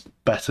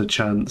better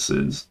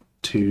chances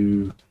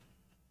to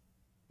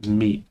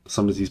meet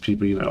some of these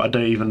people. You know, I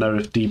don't even know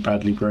if D.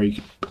 Bradley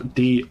Baker,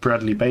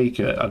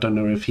 I don't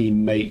know if he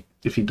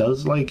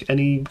does like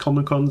any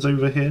Comic Cons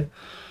over here.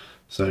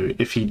 So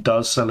if he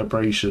does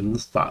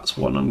celebrations, that's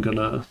one I'm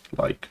gonna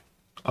like.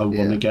 I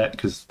want to get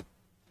because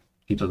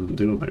he doesn't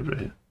do them over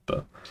here.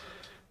 But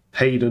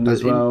Hayden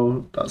as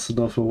well. That's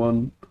another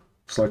one.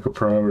 It's like a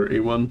priority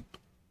one.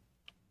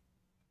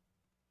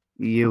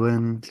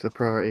 Ewan's the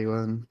priority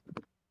one.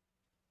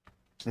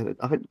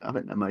 I think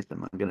that most of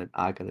them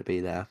are gonna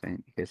be there. I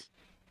think because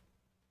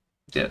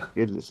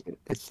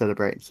it's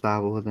celebrating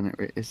Star Wars, isn't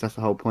it? It's that's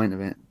the whole point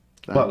of it.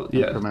 So, well,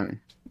 yeah, promoting.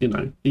 You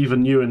know,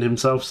 even Ewan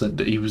himself said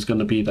that he was going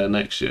to be there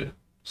next year.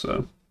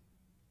 So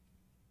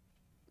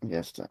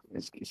yes,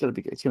 it's gonna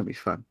be good. It's gonna be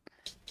fun.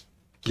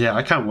 Yeah,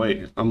 I can't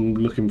wait. I'm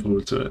looking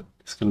forward to it.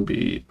 It's going to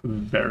be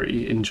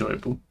very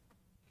enjoyable.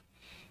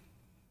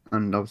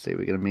 And obviously,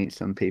 we're gonna meet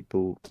some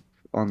people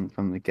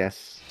from the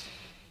guests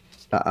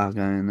that are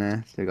going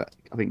there. So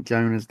I think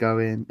Jonah's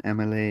going,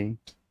 Emily.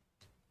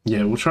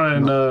 Yeah, we'll try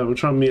and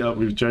meet up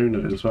with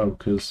Jonah as well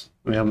because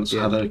we haven't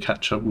had a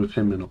catch up with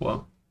him in a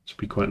while. Should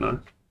be quite nice.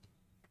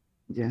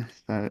 Yeah,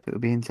 so it'll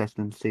be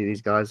interesting to see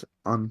these guys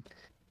on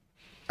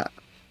at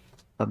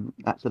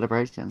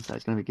celebration. So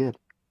it's gonna be good.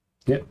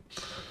 Yep.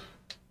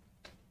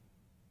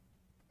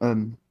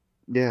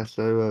 Yeah.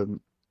 So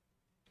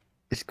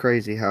it's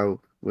crazy how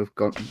we've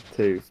gotten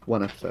to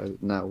one episode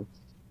now.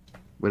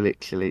 We're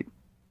literally.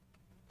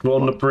 We're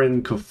on the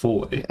brink of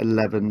 40.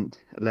 11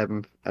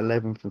 from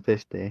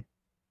 50.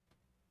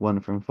 1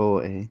 from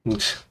 40.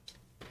 It's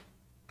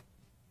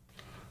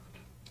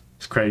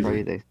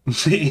crazy.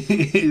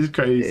 It's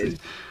crazy. It is.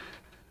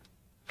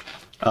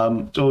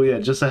 Oh yeah,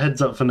 just a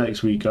heads up for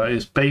next week,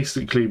 guys.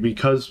 Basically,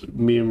 because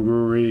me and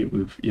Rory,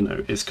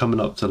 it's coming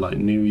up to like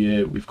New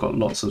Year. We've got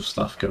lots of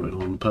stuff going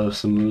on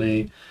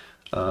personally,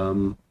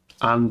 and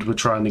we're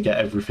trying to get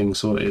everything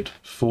sorted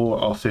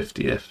for our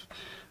 50th.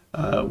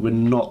 We're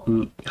not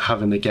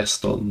having a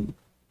guest on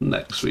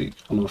next week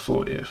on our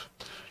 40th,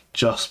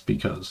 just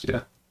because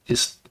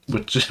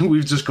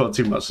we've just got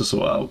too much to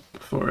sort out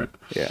for it.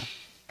 Yeah,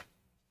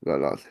 we've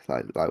got lots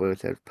like we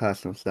said,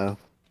 personal stuff,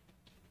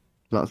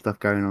 a lot of stuff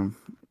going on.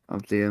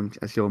 Obviously, I'm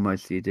sure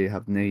most of you do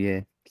have New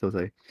Year. It's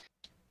also a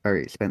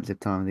very expensive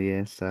time of the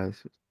year, so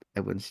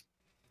everyone's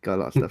got a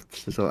lot of stuff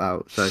to sort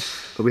out. So,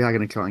 but we are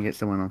going to try and get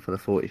someone on for the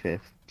 45th.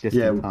 Just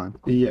in time.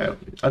 Yeah,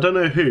 I don't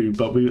know who,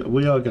 but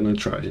we are going to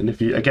try. And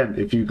if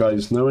you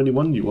guys know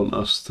anyone you want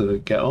us to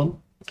get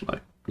on,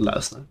 like let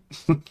us know.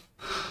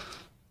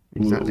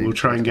 Exactly. We'll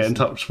try and get in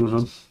touch with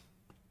them.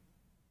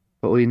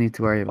 But all you need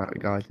to worry about,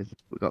 guys, is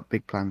we've got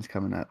big plans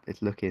coming up.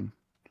 It's looking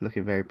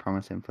very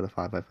promising for the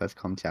 501st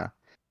Com Chat.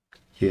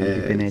 Yeah.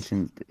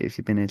 If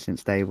you've been here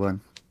since day one,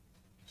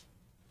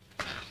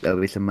 there'll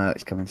be some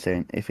merch coming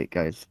soon if it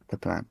goes to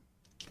plan.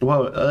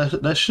 Well,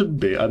 there should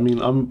be. I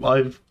mean,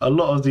 I've a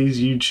lot of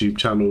these YouTube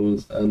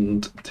channels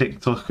and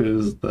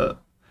TikTokers that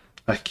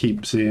I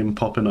keep seeing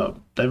popping up.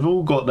 They've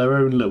all got their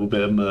own little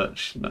bit of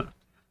merch. You know,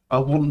 I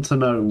want to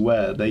know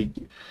where they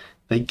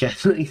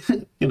get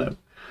it. You know,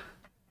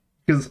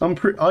 because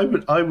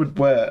I would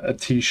wear a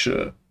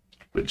T-shirt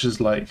which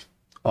is like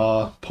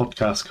our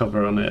podcast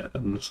cover on it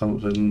and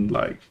something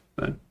like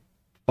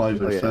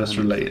 501st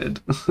related.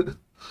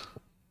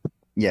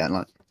 Yeah,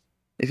 like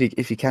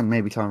if you can,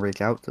 maybe try and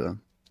reach out to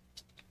them.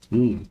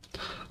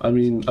 I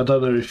mean, I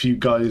don't know if you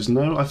guys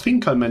know. I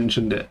think I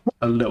mentioned it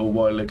a little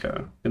while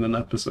ago in an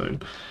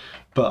episode,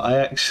 but I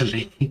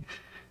actually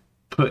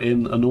put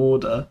in an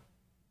order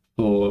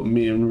for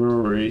me and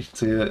Rory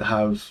to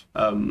have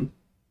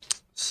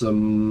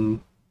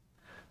some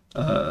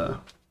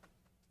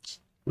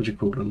what do you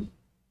call them?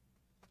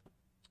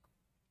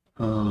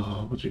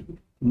 Oh,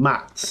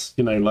 mats?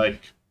 You know,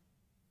 like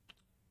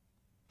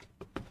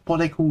what are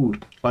they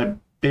called? Like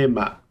beer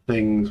mat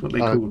things. What are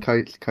they called?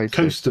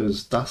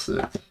 Coasters. That's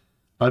it.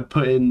 I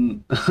put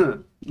in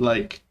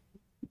like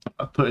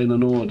I put in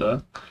an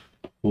order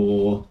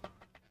for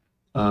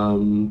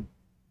I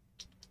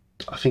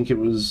think it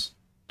was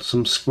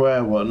some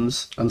square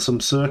ones and some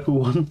circle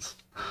ones,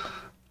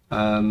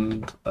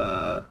 and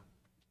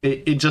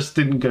it just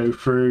didn't go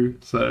through.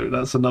 So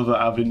that's another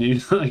avenue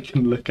that I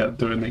can look at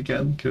doing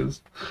again,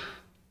 because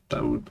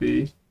that would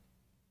be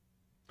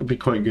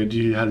quite good.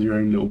 You had your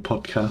own little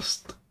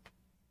podcast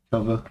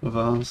cover of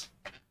ours.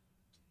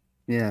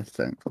 Yeah,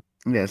 so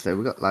we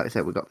got, like I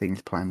said, we got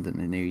things planned in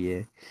the new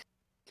year.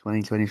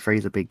 2023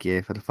 is a big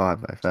year for the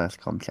 501st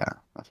Comchat,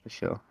 that's for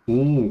sure.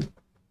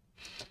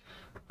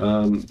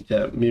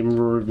 Yeah, me and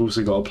Rory have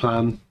also got a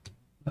plan.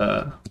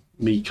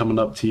 Me coming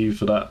up to you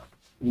for that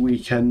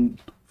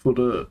weekend for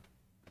the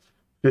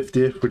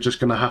 50th. We're just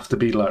gonna have to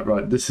be like,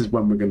 right, this is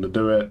when we're gonna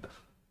do it,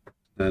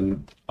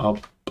 and I'll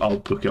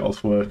book it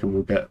off work and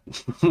we'll get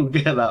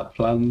that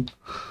planned.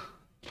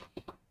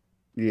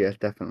 Yeah,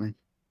 definitely.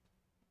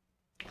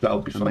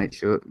 That'll be fun. Make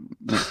sure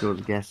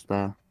the guests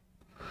are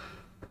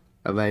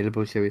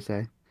available, shall we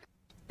say?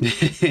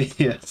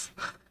 Yes,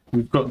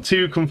 we've got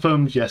 2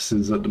 confirmed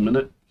yeses at the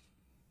minute.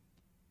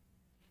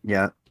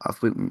 Yeah, I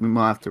think we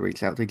might have to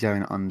reach out to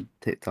Joan on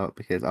TikTok,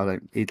 because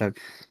he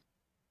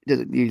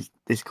doesn't use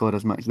Discord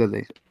as much, does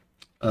he?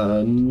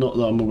 Not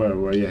that I'm aware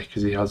of, yeah,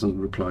 because he hasn't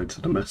replied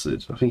to the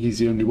message. I think he's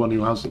the only one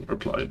who hasn't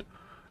replied.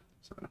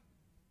 So.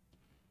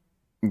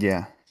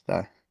 Yeah,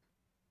 so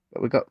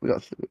but we got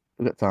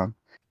time.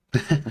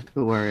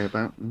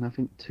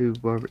 Nothing to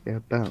worry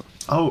about.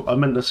 Oh, I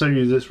meant to show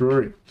you this,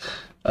 Rory.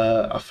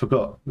 I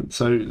forgot.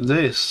 So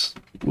this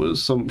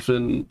was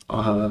something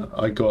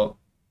I got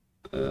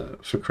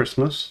for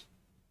Christmas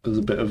as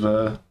a bit of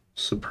a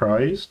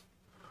surprise.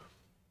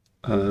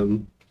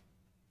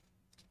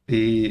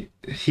 He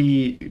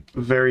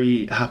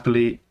very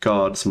happily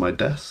guards my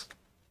desk.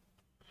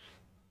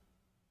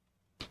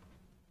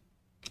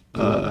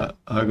 I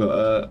got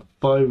a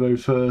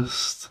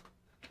 501st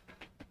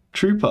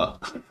Trooper.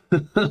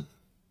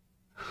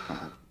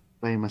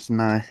 They must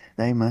know.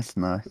 I mean,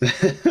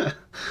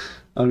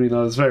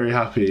 I was very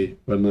happy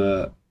when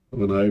I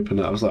opened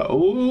it. I was like,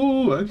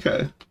 oh,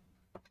 okay.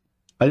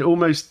 I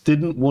almost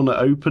didn't want to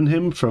open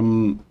him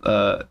from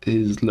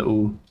his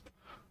little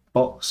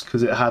box,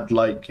 because it had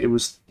it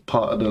was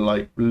part of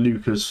the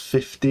Lucas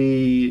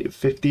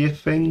 50th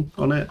thing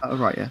on it. Oh,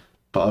 right, yeah.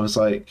 But I was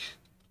like,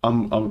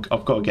 I've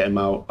got to get him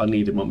out. I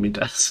need him on my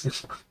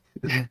desk.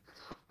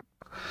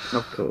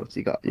 Of course,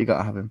 you got to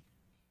have him.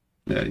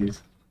 Yeah,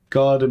 he's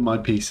guarding my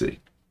PC.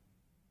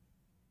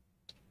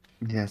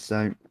 Yeah,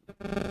 so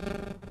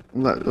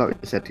like I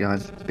said,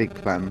 guys, big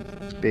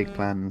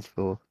plans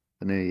for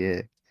the new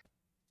year.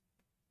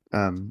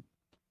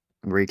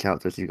 Reach out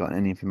to us if you've got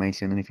any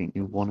information, anything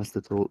you want us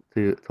to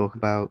talk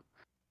about,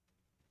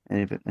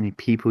 any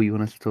people you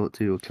want us to talk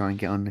to or try and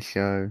get on the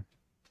show.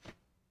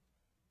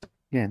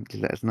 Yeah,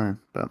 just let us know.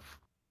 But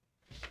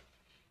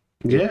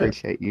we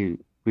appreciate you.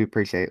 We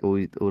appreciate all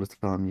the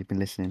time you've been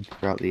listening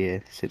throughout the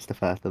year, since the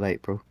 1st of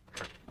April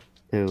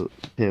till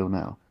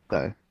now.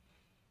 So.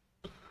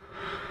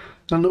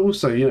 And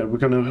also,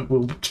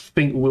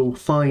 we'll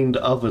find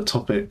other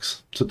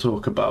topics to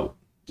talk about.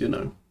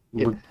 Yeah.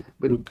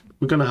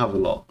 We're gonna have a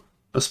lot,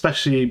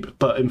 especially.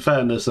 But in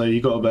fairness, though,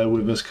 you got to bear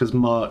with us, because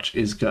March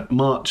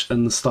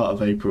and the start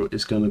of April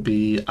is going to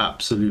be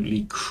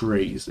absolutely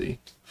crazy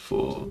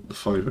for the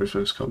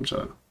 501st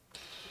Comchat.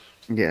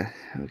 Yeah,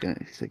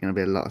 it's going to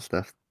be a lot of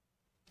stuff.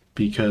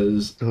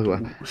 Because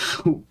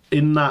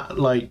in that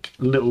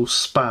little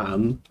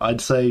span, I'd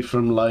say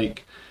from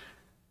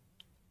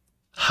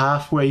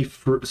halfway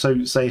through,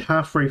 so say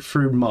halfway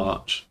through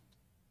March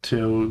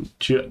till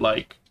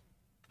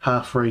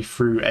halfway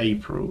through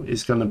April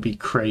is going to be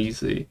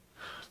crazy,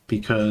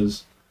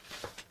 because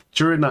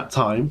during that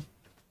time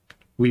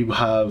we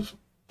have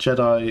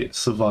Jedi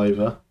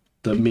Survivor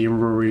that me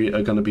and Rory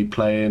are going to be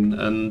playing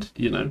and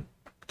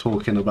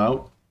talking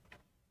about.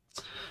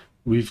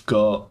 We've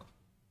got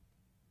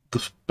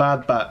the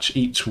Bad Batch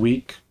each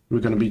week we're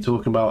going to be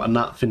talking about, and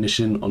that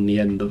finishing on the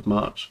end of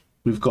March.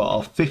 We've got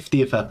our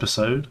 50th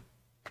episode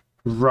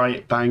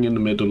right bang in the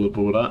middle of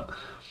all that.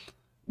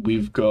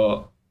 We've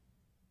got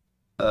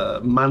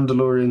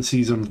Mandalorian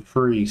season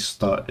 3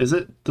 start. Does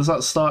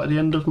that start at the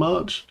end of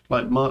March,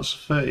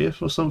 March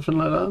 30th or something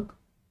like that?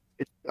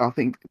 I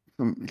think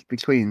it's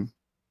between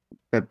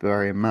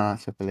February and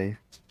March, I believe.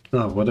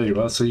 Oh, well, there you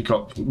are. So we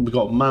got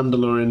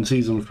Mandalorian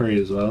season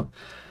 3 as well.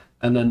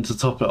 And then to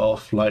top it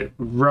off, like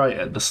right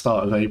at the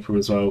start of April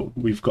as well,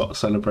 we've got a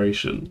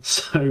celebration.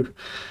 So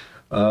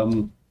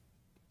I'm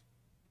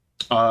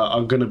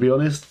going to be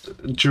honest,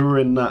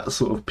 during that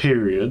sort of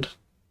period,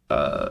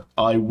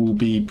 I will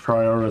be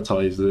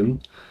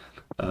prioritizing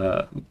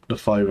the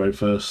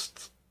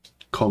 501st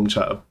Com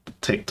Chat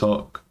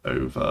TikTok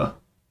over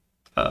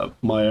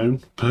my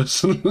own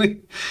personally,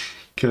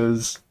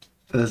 because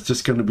there's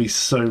just going to be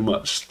so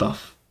much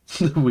stuff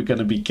that we're going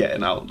to be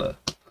getting out there.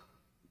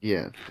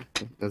 Yeah,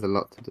 there's a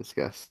lot to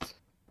discuss.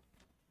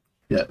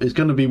 Yeah, it's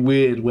going to be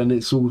weird when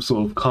it's all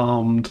sort of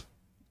calmed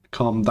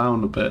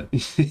down a bit.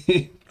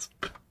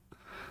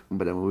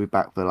 But then we'll be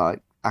back for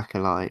like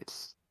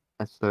Acolytes,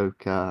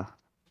 Ahsoka.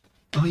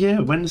 Oh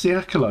yeah, when's the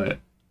Acolyte?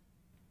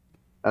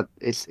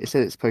 It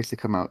said it's supposed to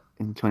come out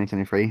in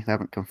 2023. They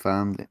haven't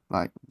confirmed it,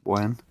 like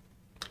when.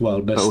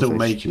 Well, they're But still also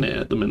making it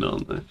at the minute,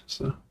 aren't they?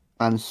 So.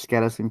 And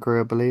Skeleton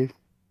Crew, I believe.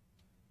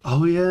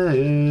 Oh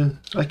yeah.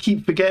 I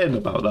keep forgetting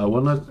about that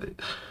one.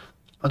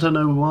 I don't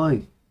know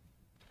why.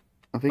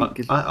 I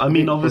think. I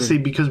mean, obviously,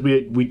 because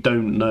we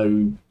don't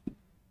know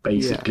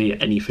basically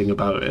anything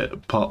about it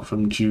apart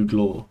from Jude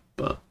Law,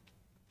 but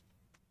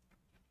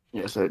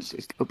yeah. So it's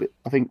a bit.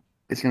 I think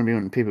it's going to be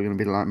when people are going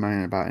to be like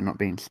moaning about it not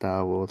being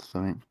Star Wars or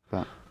something.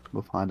 But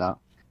we'll find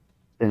out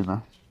soon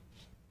enough.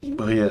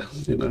 Well, yeah,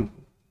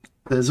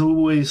 there's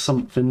always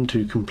something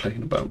to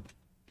complain about.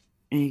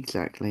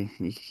 Exactly.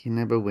 You can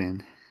never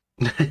win.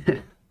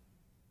 It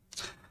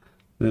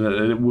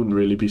wouldn't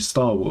really be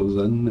Star Wars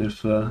then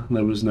if there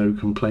was no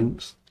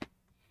complaints.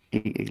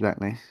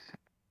 Exactly.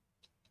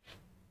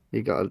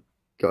 You gotta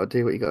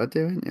do what you gotta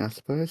do, ain't you, I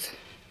suppose.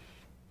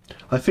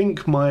 I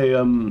think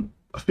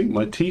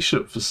my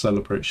T-shirt for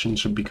celebration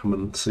should be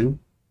coming soon.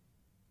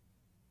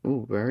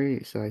 Oh, very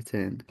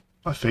exciting.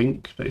 I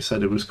think they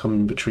said it was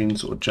coming between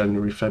sort of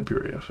January,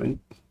 February, I think.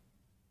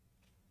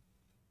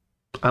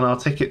 And our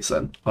tickets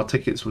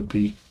would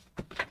be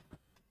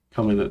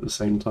coming at the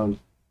same time.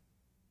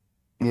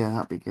 Yeah,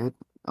 that'd be good.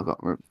 I've got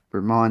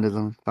reminders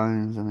on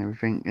phones and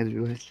everything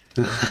everywhere.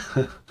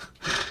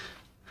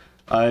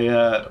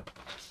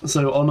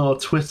 So on our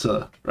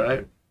Twitter,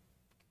 right,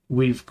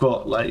 we've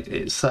got like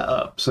it set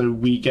up so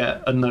we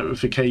get a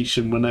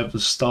notification whenever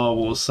Star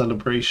Wars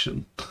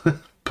Celebration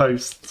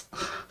posts.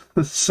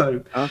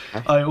 So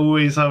okay. I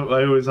always have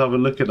a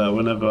look at that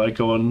whenever I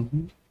go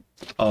on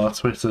our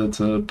Twitter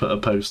to put a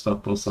post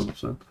up or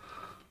something.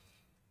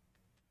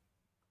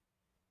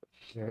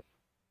 Yeah.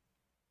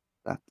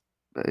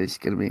 It's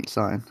going to be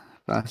exciting.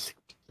 First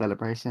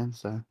celebration,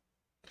 so.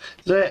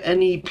 Is there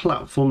any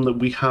platform that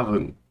we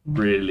haven't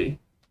really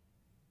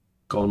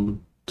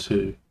gone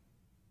to?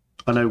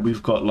 I know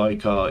we've got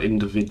like our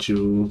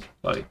individual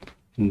like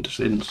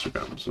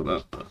Instagrams or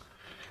that, but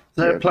is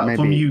there a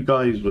platform maybe, you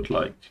guys would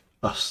like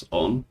us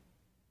on?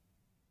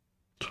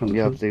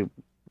 Yeah, obviously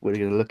we're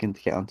going to look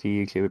into get onto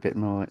YouTube a bit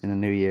more in the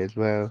new year as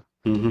well.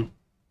 Mm-hmm.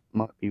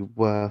 Might be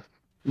worth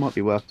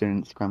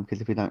doing Instagram, because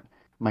if we don't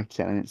make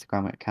set an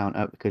Instagram account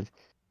up, because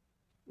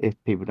if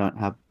people don't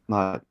have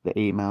like the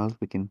emails,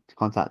 we can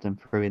contact them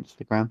through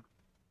Instagram.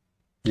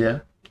 Yeah,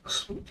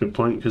 that's a good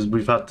point, because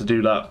we've had to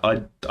do that.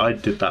 I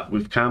did that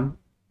with Cam,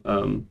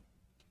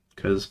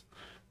 because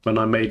when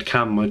I made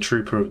Cam my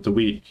Trooper of the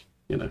Week,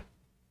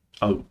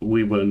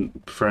 we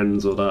weren't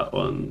friends or that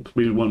one.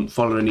 We weren't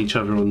following each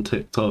other on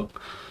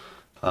TikTok.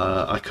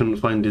 I couldn't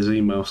find his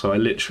email, so I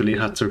literally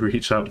had to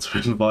reach out to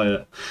him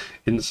via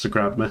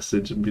Instagram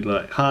message and be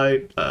like,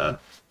 "Hi,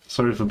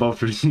 sorry for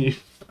bothering you.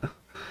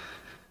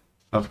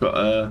 I've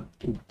got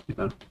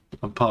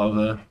I'm part of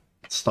a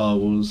Star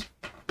Wars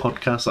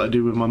podcast that I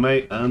do with my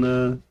mate,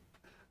 and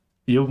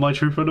you're my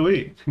Trooper of the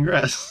Week.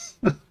 Congrats."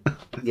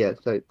 Yeah,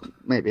 so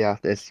maybe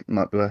after this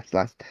might be worth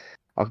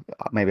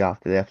maybe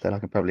after the episode I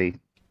can probably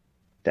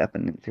set up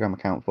an Instagram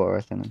account for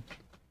us and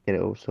get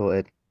it all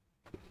sorted.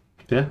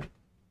 Yeah.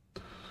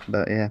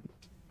 But yeah,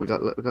 we got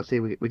to see.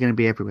 We're going to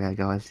be everywhere,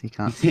 guys. You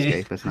can't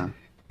escape us now.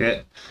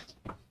 Yeah,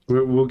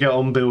 we'll get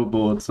on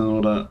billboards and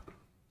all that.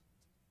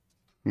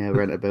 Yeah,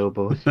 rent a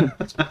billboard.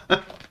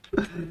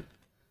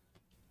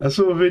 I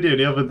saw a video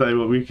the other day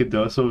what we could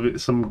do. I saw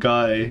some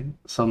guy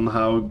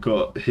somehow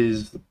got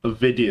a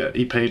video.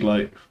 He paid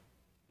like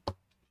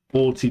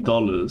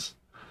 $40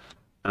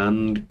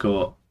 and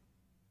got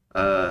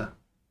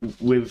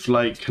with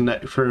like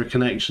for a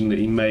connection that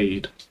he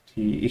made.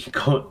 He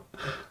got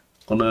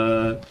on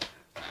a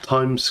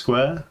Times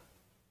Square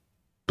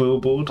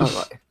billboard.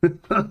 Oh,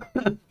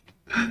 right.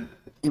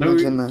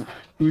 Imagine that.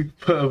 We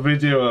put a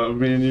video out of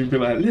me and you'd be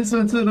like,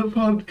 "Listen to the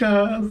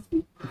podcast.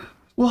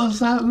 What's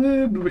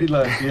happening?" Be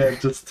like, "Yeah,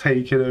 just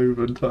take it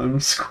over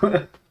Times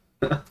Square."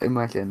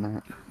 Imagine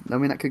that. I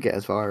mean, that could get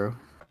us viral.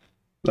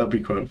 That'd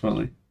be quite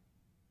funny.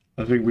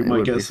 I think we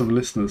might get some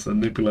listeners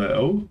and they'd be like,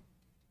 "Oh,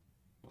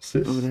 what's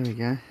this?" Oh, there we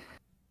go.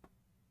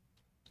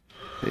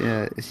 But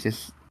yeah,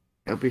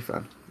 it'll be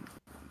fun.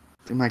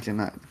 Imagine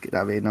that.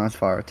 That'd be a nice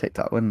viral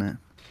TikTok, wouldn't it?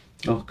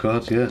 Oh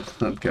God, yeah,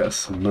 that'd get us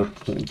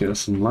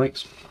some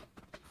likes.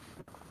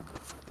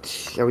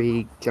 Shall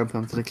we jump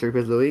onto the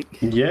Troopers of the Week?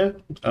 Yeah.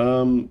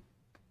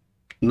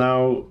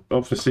 now,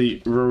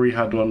 obviously, Rory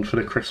had one for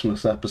the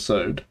Christmas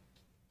episode,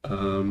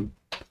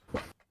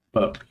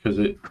 but because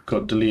it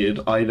got deleted,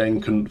 I then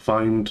couldn't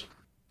find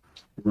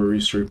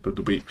Rory's Troop of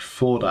the Week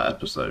for that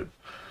episode.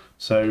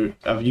 So,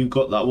 have you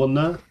got that one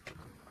there?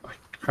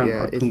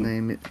 Yeah, his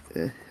name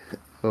is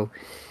well,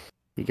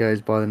 he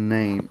goes by the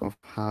name of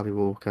Harvey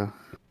Walker,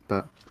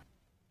 but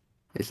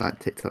it's like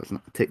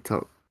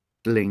TikTok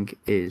link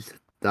is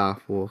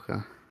Darth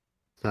Walker.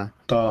 So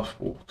Darth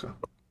Walker.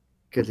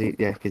 because he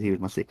was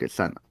my Secret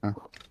Santa.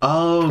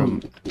 Oh,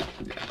 yeah,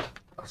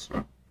 that's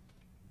right.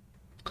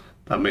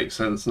 That makes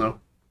sense now.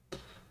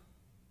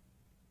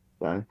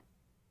 So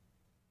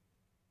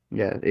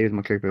yeah, he was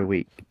my Troop of the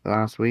Week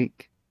last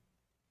week.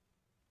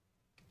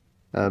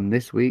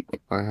 This week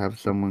I have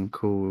someone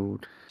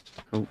called.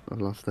 Oh,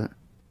 I've lost it.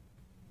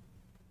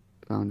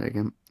 Found it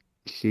again.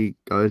 She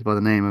goes by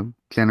the name of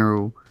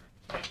General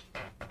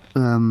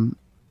Kivas.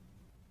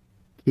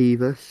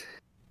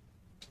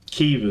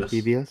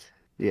 Kivas.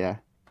 Yeah,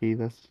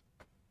 Kivas.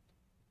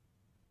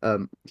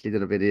 She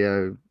did a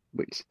video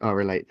which I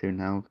relate to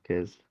now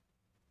because,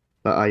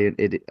 but are you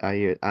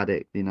an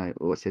addict? You know,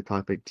 what's your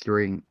type of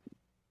drink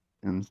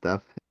and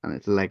stuff? And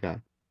it's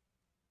Lego,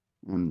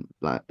 and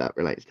like that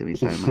relates to me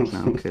so much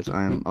now because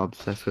I am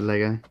obsessed with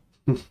Lego.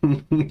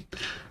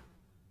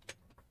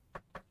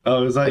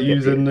 Oh, is that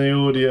using the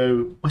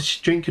audio? What's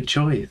your drink of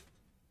choice?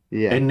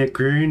 Yeah. In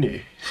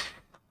Negroni.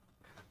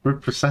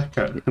 With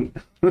Prosecco.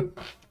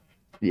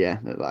 Yeah,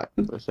 like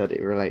I said,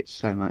 it relates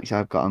so much.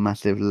 I've got a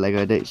massive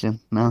Lego addiction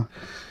now.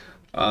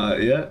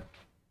 Yeah.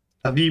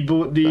 Have you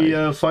bought the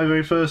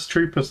 501st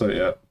Trooper set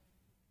yet?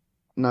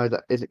 No,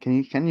 that is it.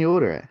 Can you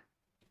order it?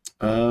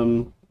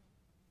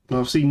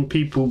 I've seen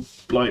people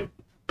like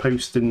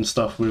posting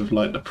stuff with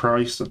like the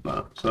price and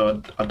that,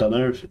 so I don't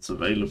know if it's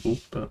available,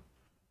 but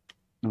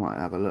I might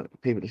have a look.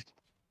 People just,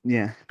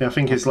 yeah. I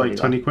think it's like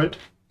 20 quid.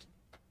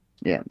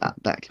 Yeah,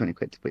 that 20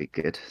 quid's pretty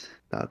good.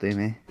 That'll do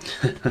me.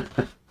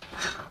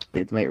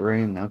 Need to make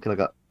room now because I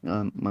got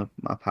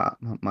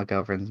my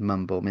girlfriend's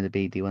mum bought me the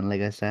BD1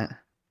 Lego set.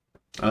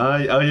 Oh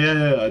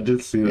yeah, I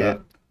did see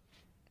that.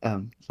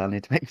 So I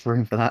need to make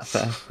room for that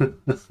set.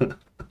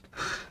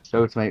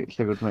 Struggle to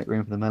make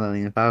room for the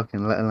Millennium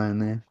Falcon, let alone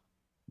this.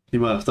 You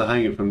might have to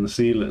hang it from the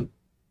ceiling.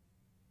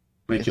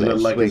 Make it look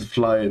like it's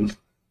flying.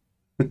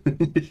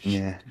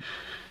 Yeah.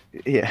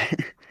 Yeah.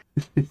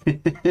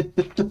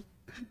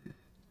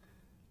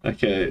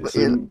 Okay,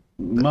 so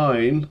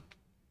mine.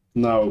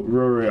 Now,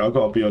 Rory, I've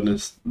got to be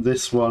honest.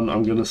 This one,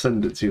 I'm gonna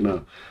send it to you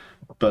now,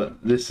 but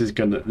this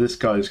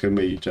guy's gonna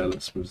make you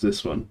jealous with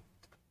this one.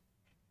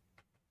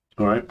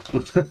 All right.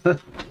 All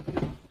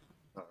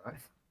right.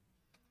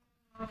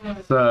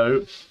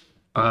 So,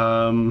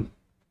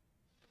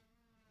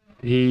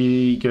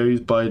 he goes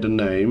by the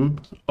name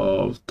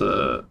of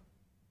the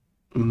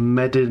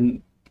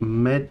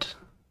Medinalorian,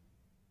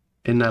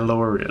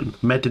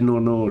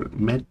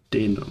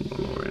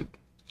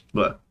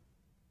 but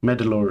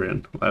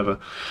Mandalorian, whatever.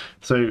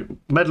 So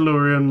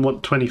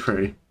Mandalorian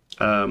 23,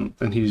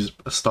 and he's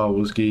a Star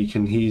Wars geek,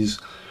 and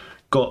he's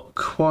got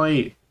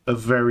quite a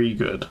very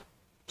good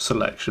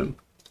selection,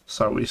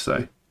 shall we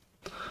say,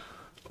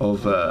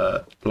 of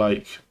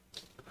like,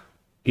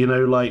 you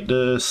know, like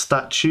the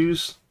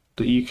statues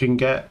that you can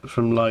get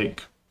from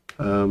like,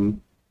 well,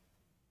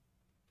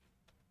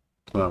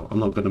 I'm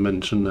not going to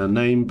mention their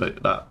name,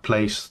 but that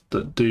place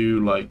that do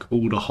like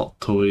all the Hot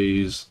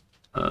Toys,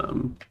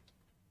 and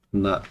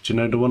that. Do you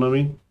know the one I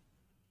mean?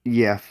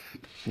 Yeah.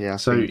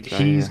 So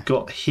he's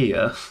got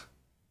here.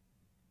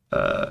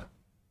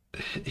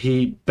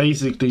 He's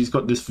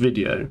got this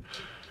video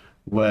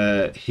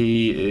where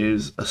he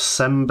is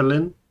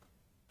assembling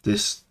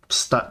this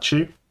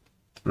statue,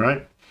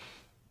 right?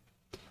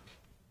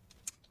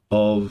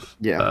 Of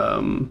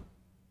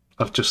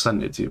I've just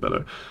sent it to you, by the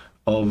way,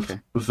 of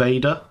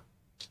Vader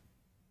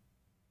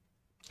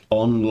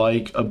on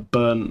like a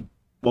burnt,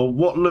 well,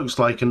 what looks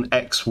like an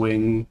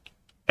X-wing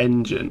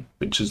engine,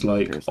 which is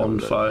like on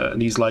fire,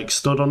 and he's like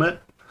stood on it.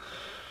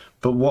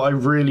 But what I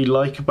really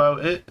like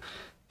about it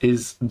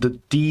is the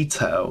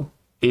detail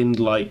in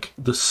like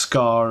the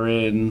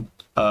scarring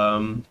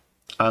and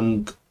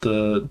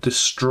the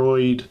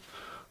destroyed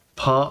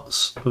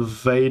parts of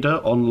Vader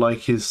on like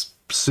his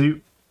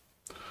suit.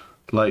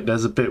 Like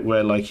there's a bit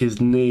where like his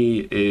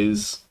knee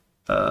is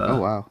oh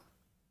wow,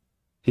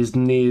 his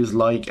knee is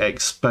like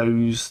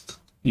exposed.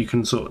 You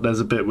can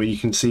there's a bit where you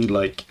can see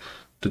like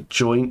the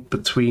joint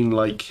between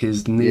like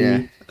his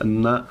knee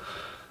and that.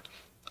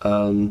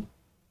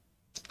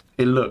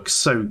 It looks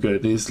so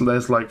good.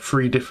 There's like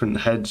 3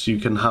 different heads you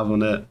can have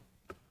on it.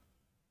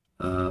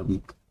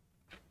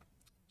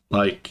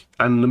 Like,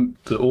 and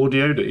the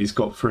audio that he's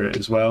got for it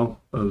as well,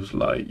 of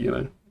like, you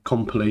know,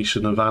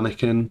 compilation of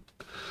Anakin.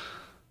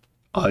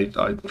 I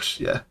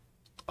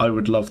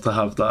would love to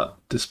have that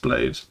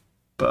displayed,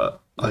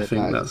 but I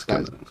think that's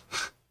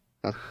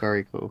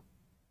very cool.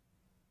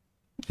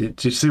 Do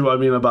you see what I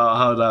mean about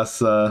how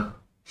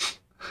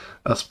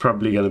that's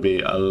probably going to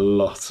be a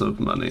lot of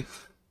money?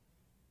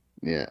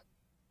 Yeah,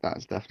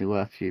 that's definitely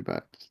worth a few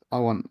bucks. I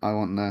want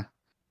the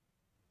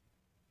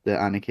the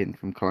Anakin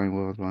from Clone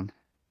Wars one.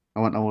 I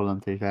want all of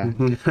them, to be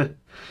fair.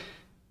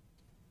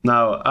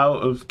 Now,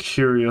 out of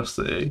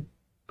curiosity,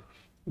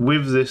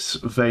 with this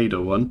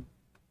Vader one,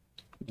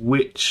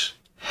 which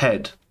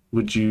head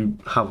would you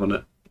have on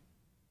it?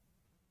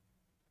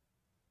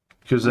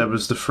 Because there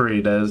was the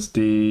three. There's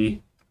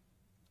the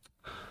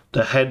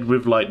head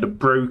with like the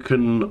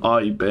broken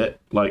eye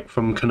bit, like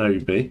from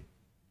Kenobi.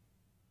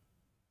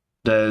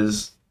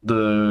 There's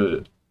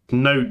the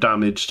no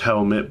damaged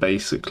helmet,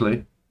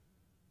 basically.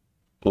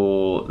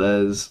 Or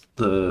there's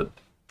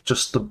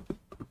just the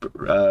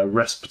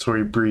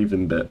respiratory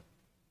breathing bit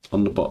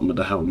on the bottom of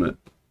the helmet.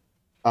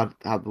 I'd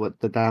have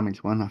the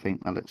damaged one. I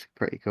think that looks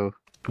pretty cool.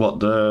 What,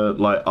 the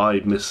like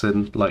eye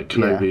missing, like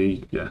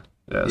Kenobi? Yeah.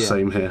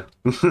 Same here.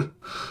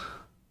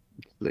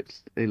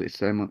 It looks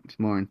so much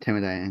more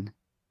intimidating.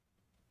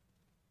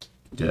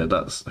 Yeah,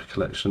 that's a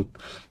collection.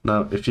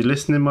 Now, if you're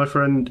listening, my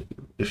friend,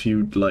 if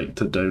you'd like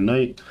to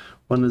donate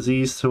one of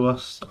these to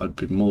us, I'd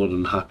be more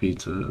than happy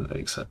to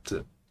accept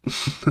it.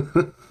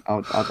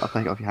 I'll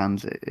take it off your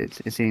hands.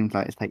 It seems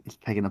like it's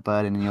taking a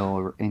burden in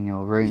your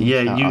room.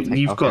 Yeah, so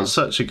you've got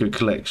such a good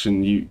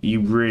collection.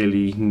 You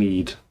really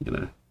need,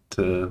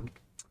 to.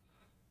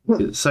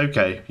 It's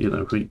okay,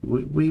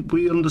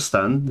 we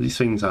understand these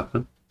things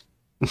happen.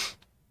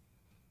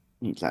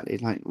 Exactly,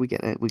 like we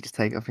get it. We just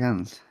take it off your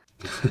hands.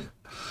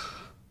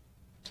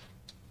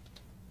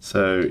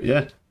 So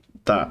yeah,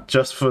 that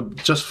just for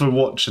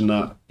watching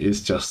that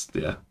is just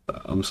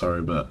I'm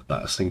sorry, but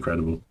that's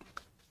incredible.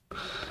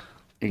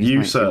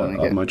 You, sir,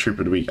 are my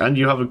Trooper of the Week, and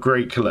you have a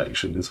great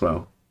collection as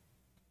well.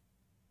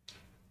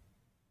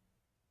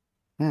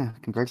 Yeah,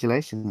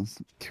 congratulations,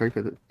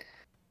 Trooper.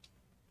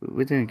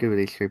 We're doing good with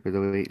these Trooper of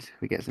the Weeks.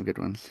 We get some good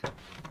ones.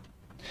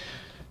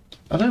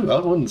 I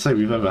wouldn't say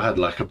we've ever had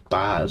like a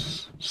bad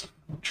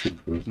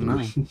Trooper of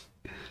the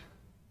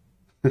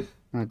Week.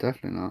 No,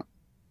 definitely not.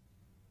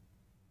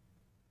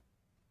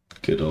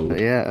 Good old. But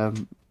yeah,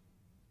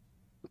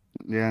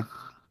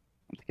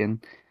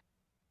 again,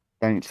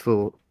 thanks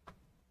for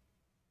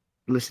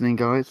listening,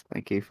 guys.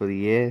 Thank you for the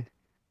year.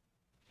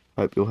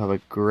 Hope you'll have a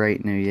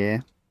great new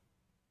year,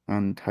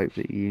 and hope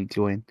that you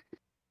join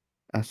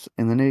us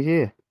in the new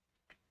year.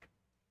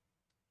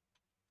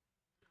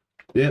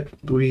 Yeah,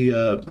 we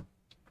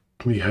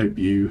hope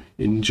you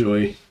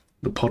enjoy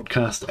the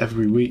podcast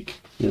every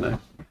week.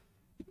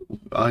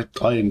 I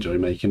enjoy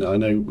making it.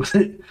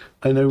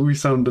 I know we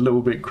sound a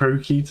little bit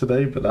croaky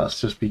today, but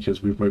that's just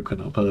because we've woken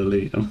up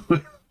early and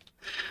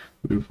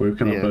we've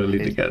woken up early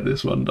to get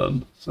this one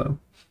done. So,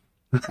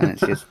 and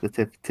it's just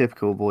the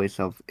typical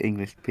voice of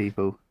English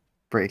people,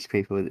 British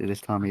people at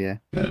this time of year.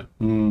 Yeah,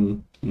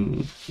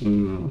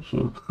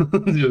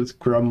 just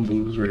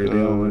grumbles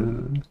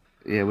really.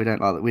 Yeah, we don't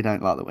like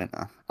the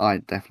winter. I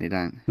definitely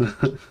don't.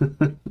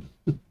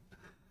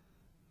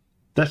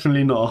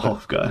 Definitely not a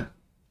Hoth guy.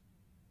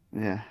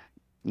 Yeah,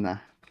 no.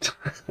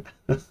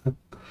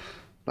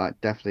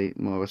 Like, definitely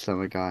more of a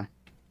summer guy.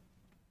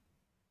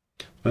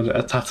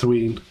 A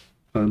Tatooine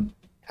fan.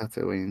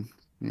 Tatooine,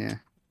 yeah.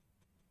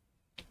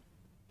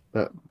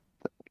 But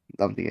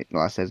lovely,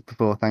 like I said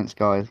before, thanks,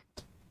 guys.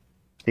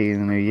 See you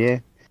in the new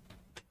year.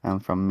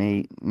 And from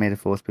me, may the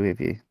force be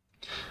with you.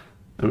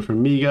 And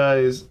from me,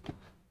 guys,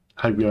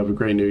 hope you have a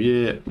great new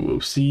year.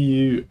 We'll see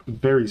you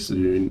very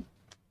soon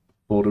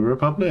for the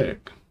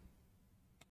Republic.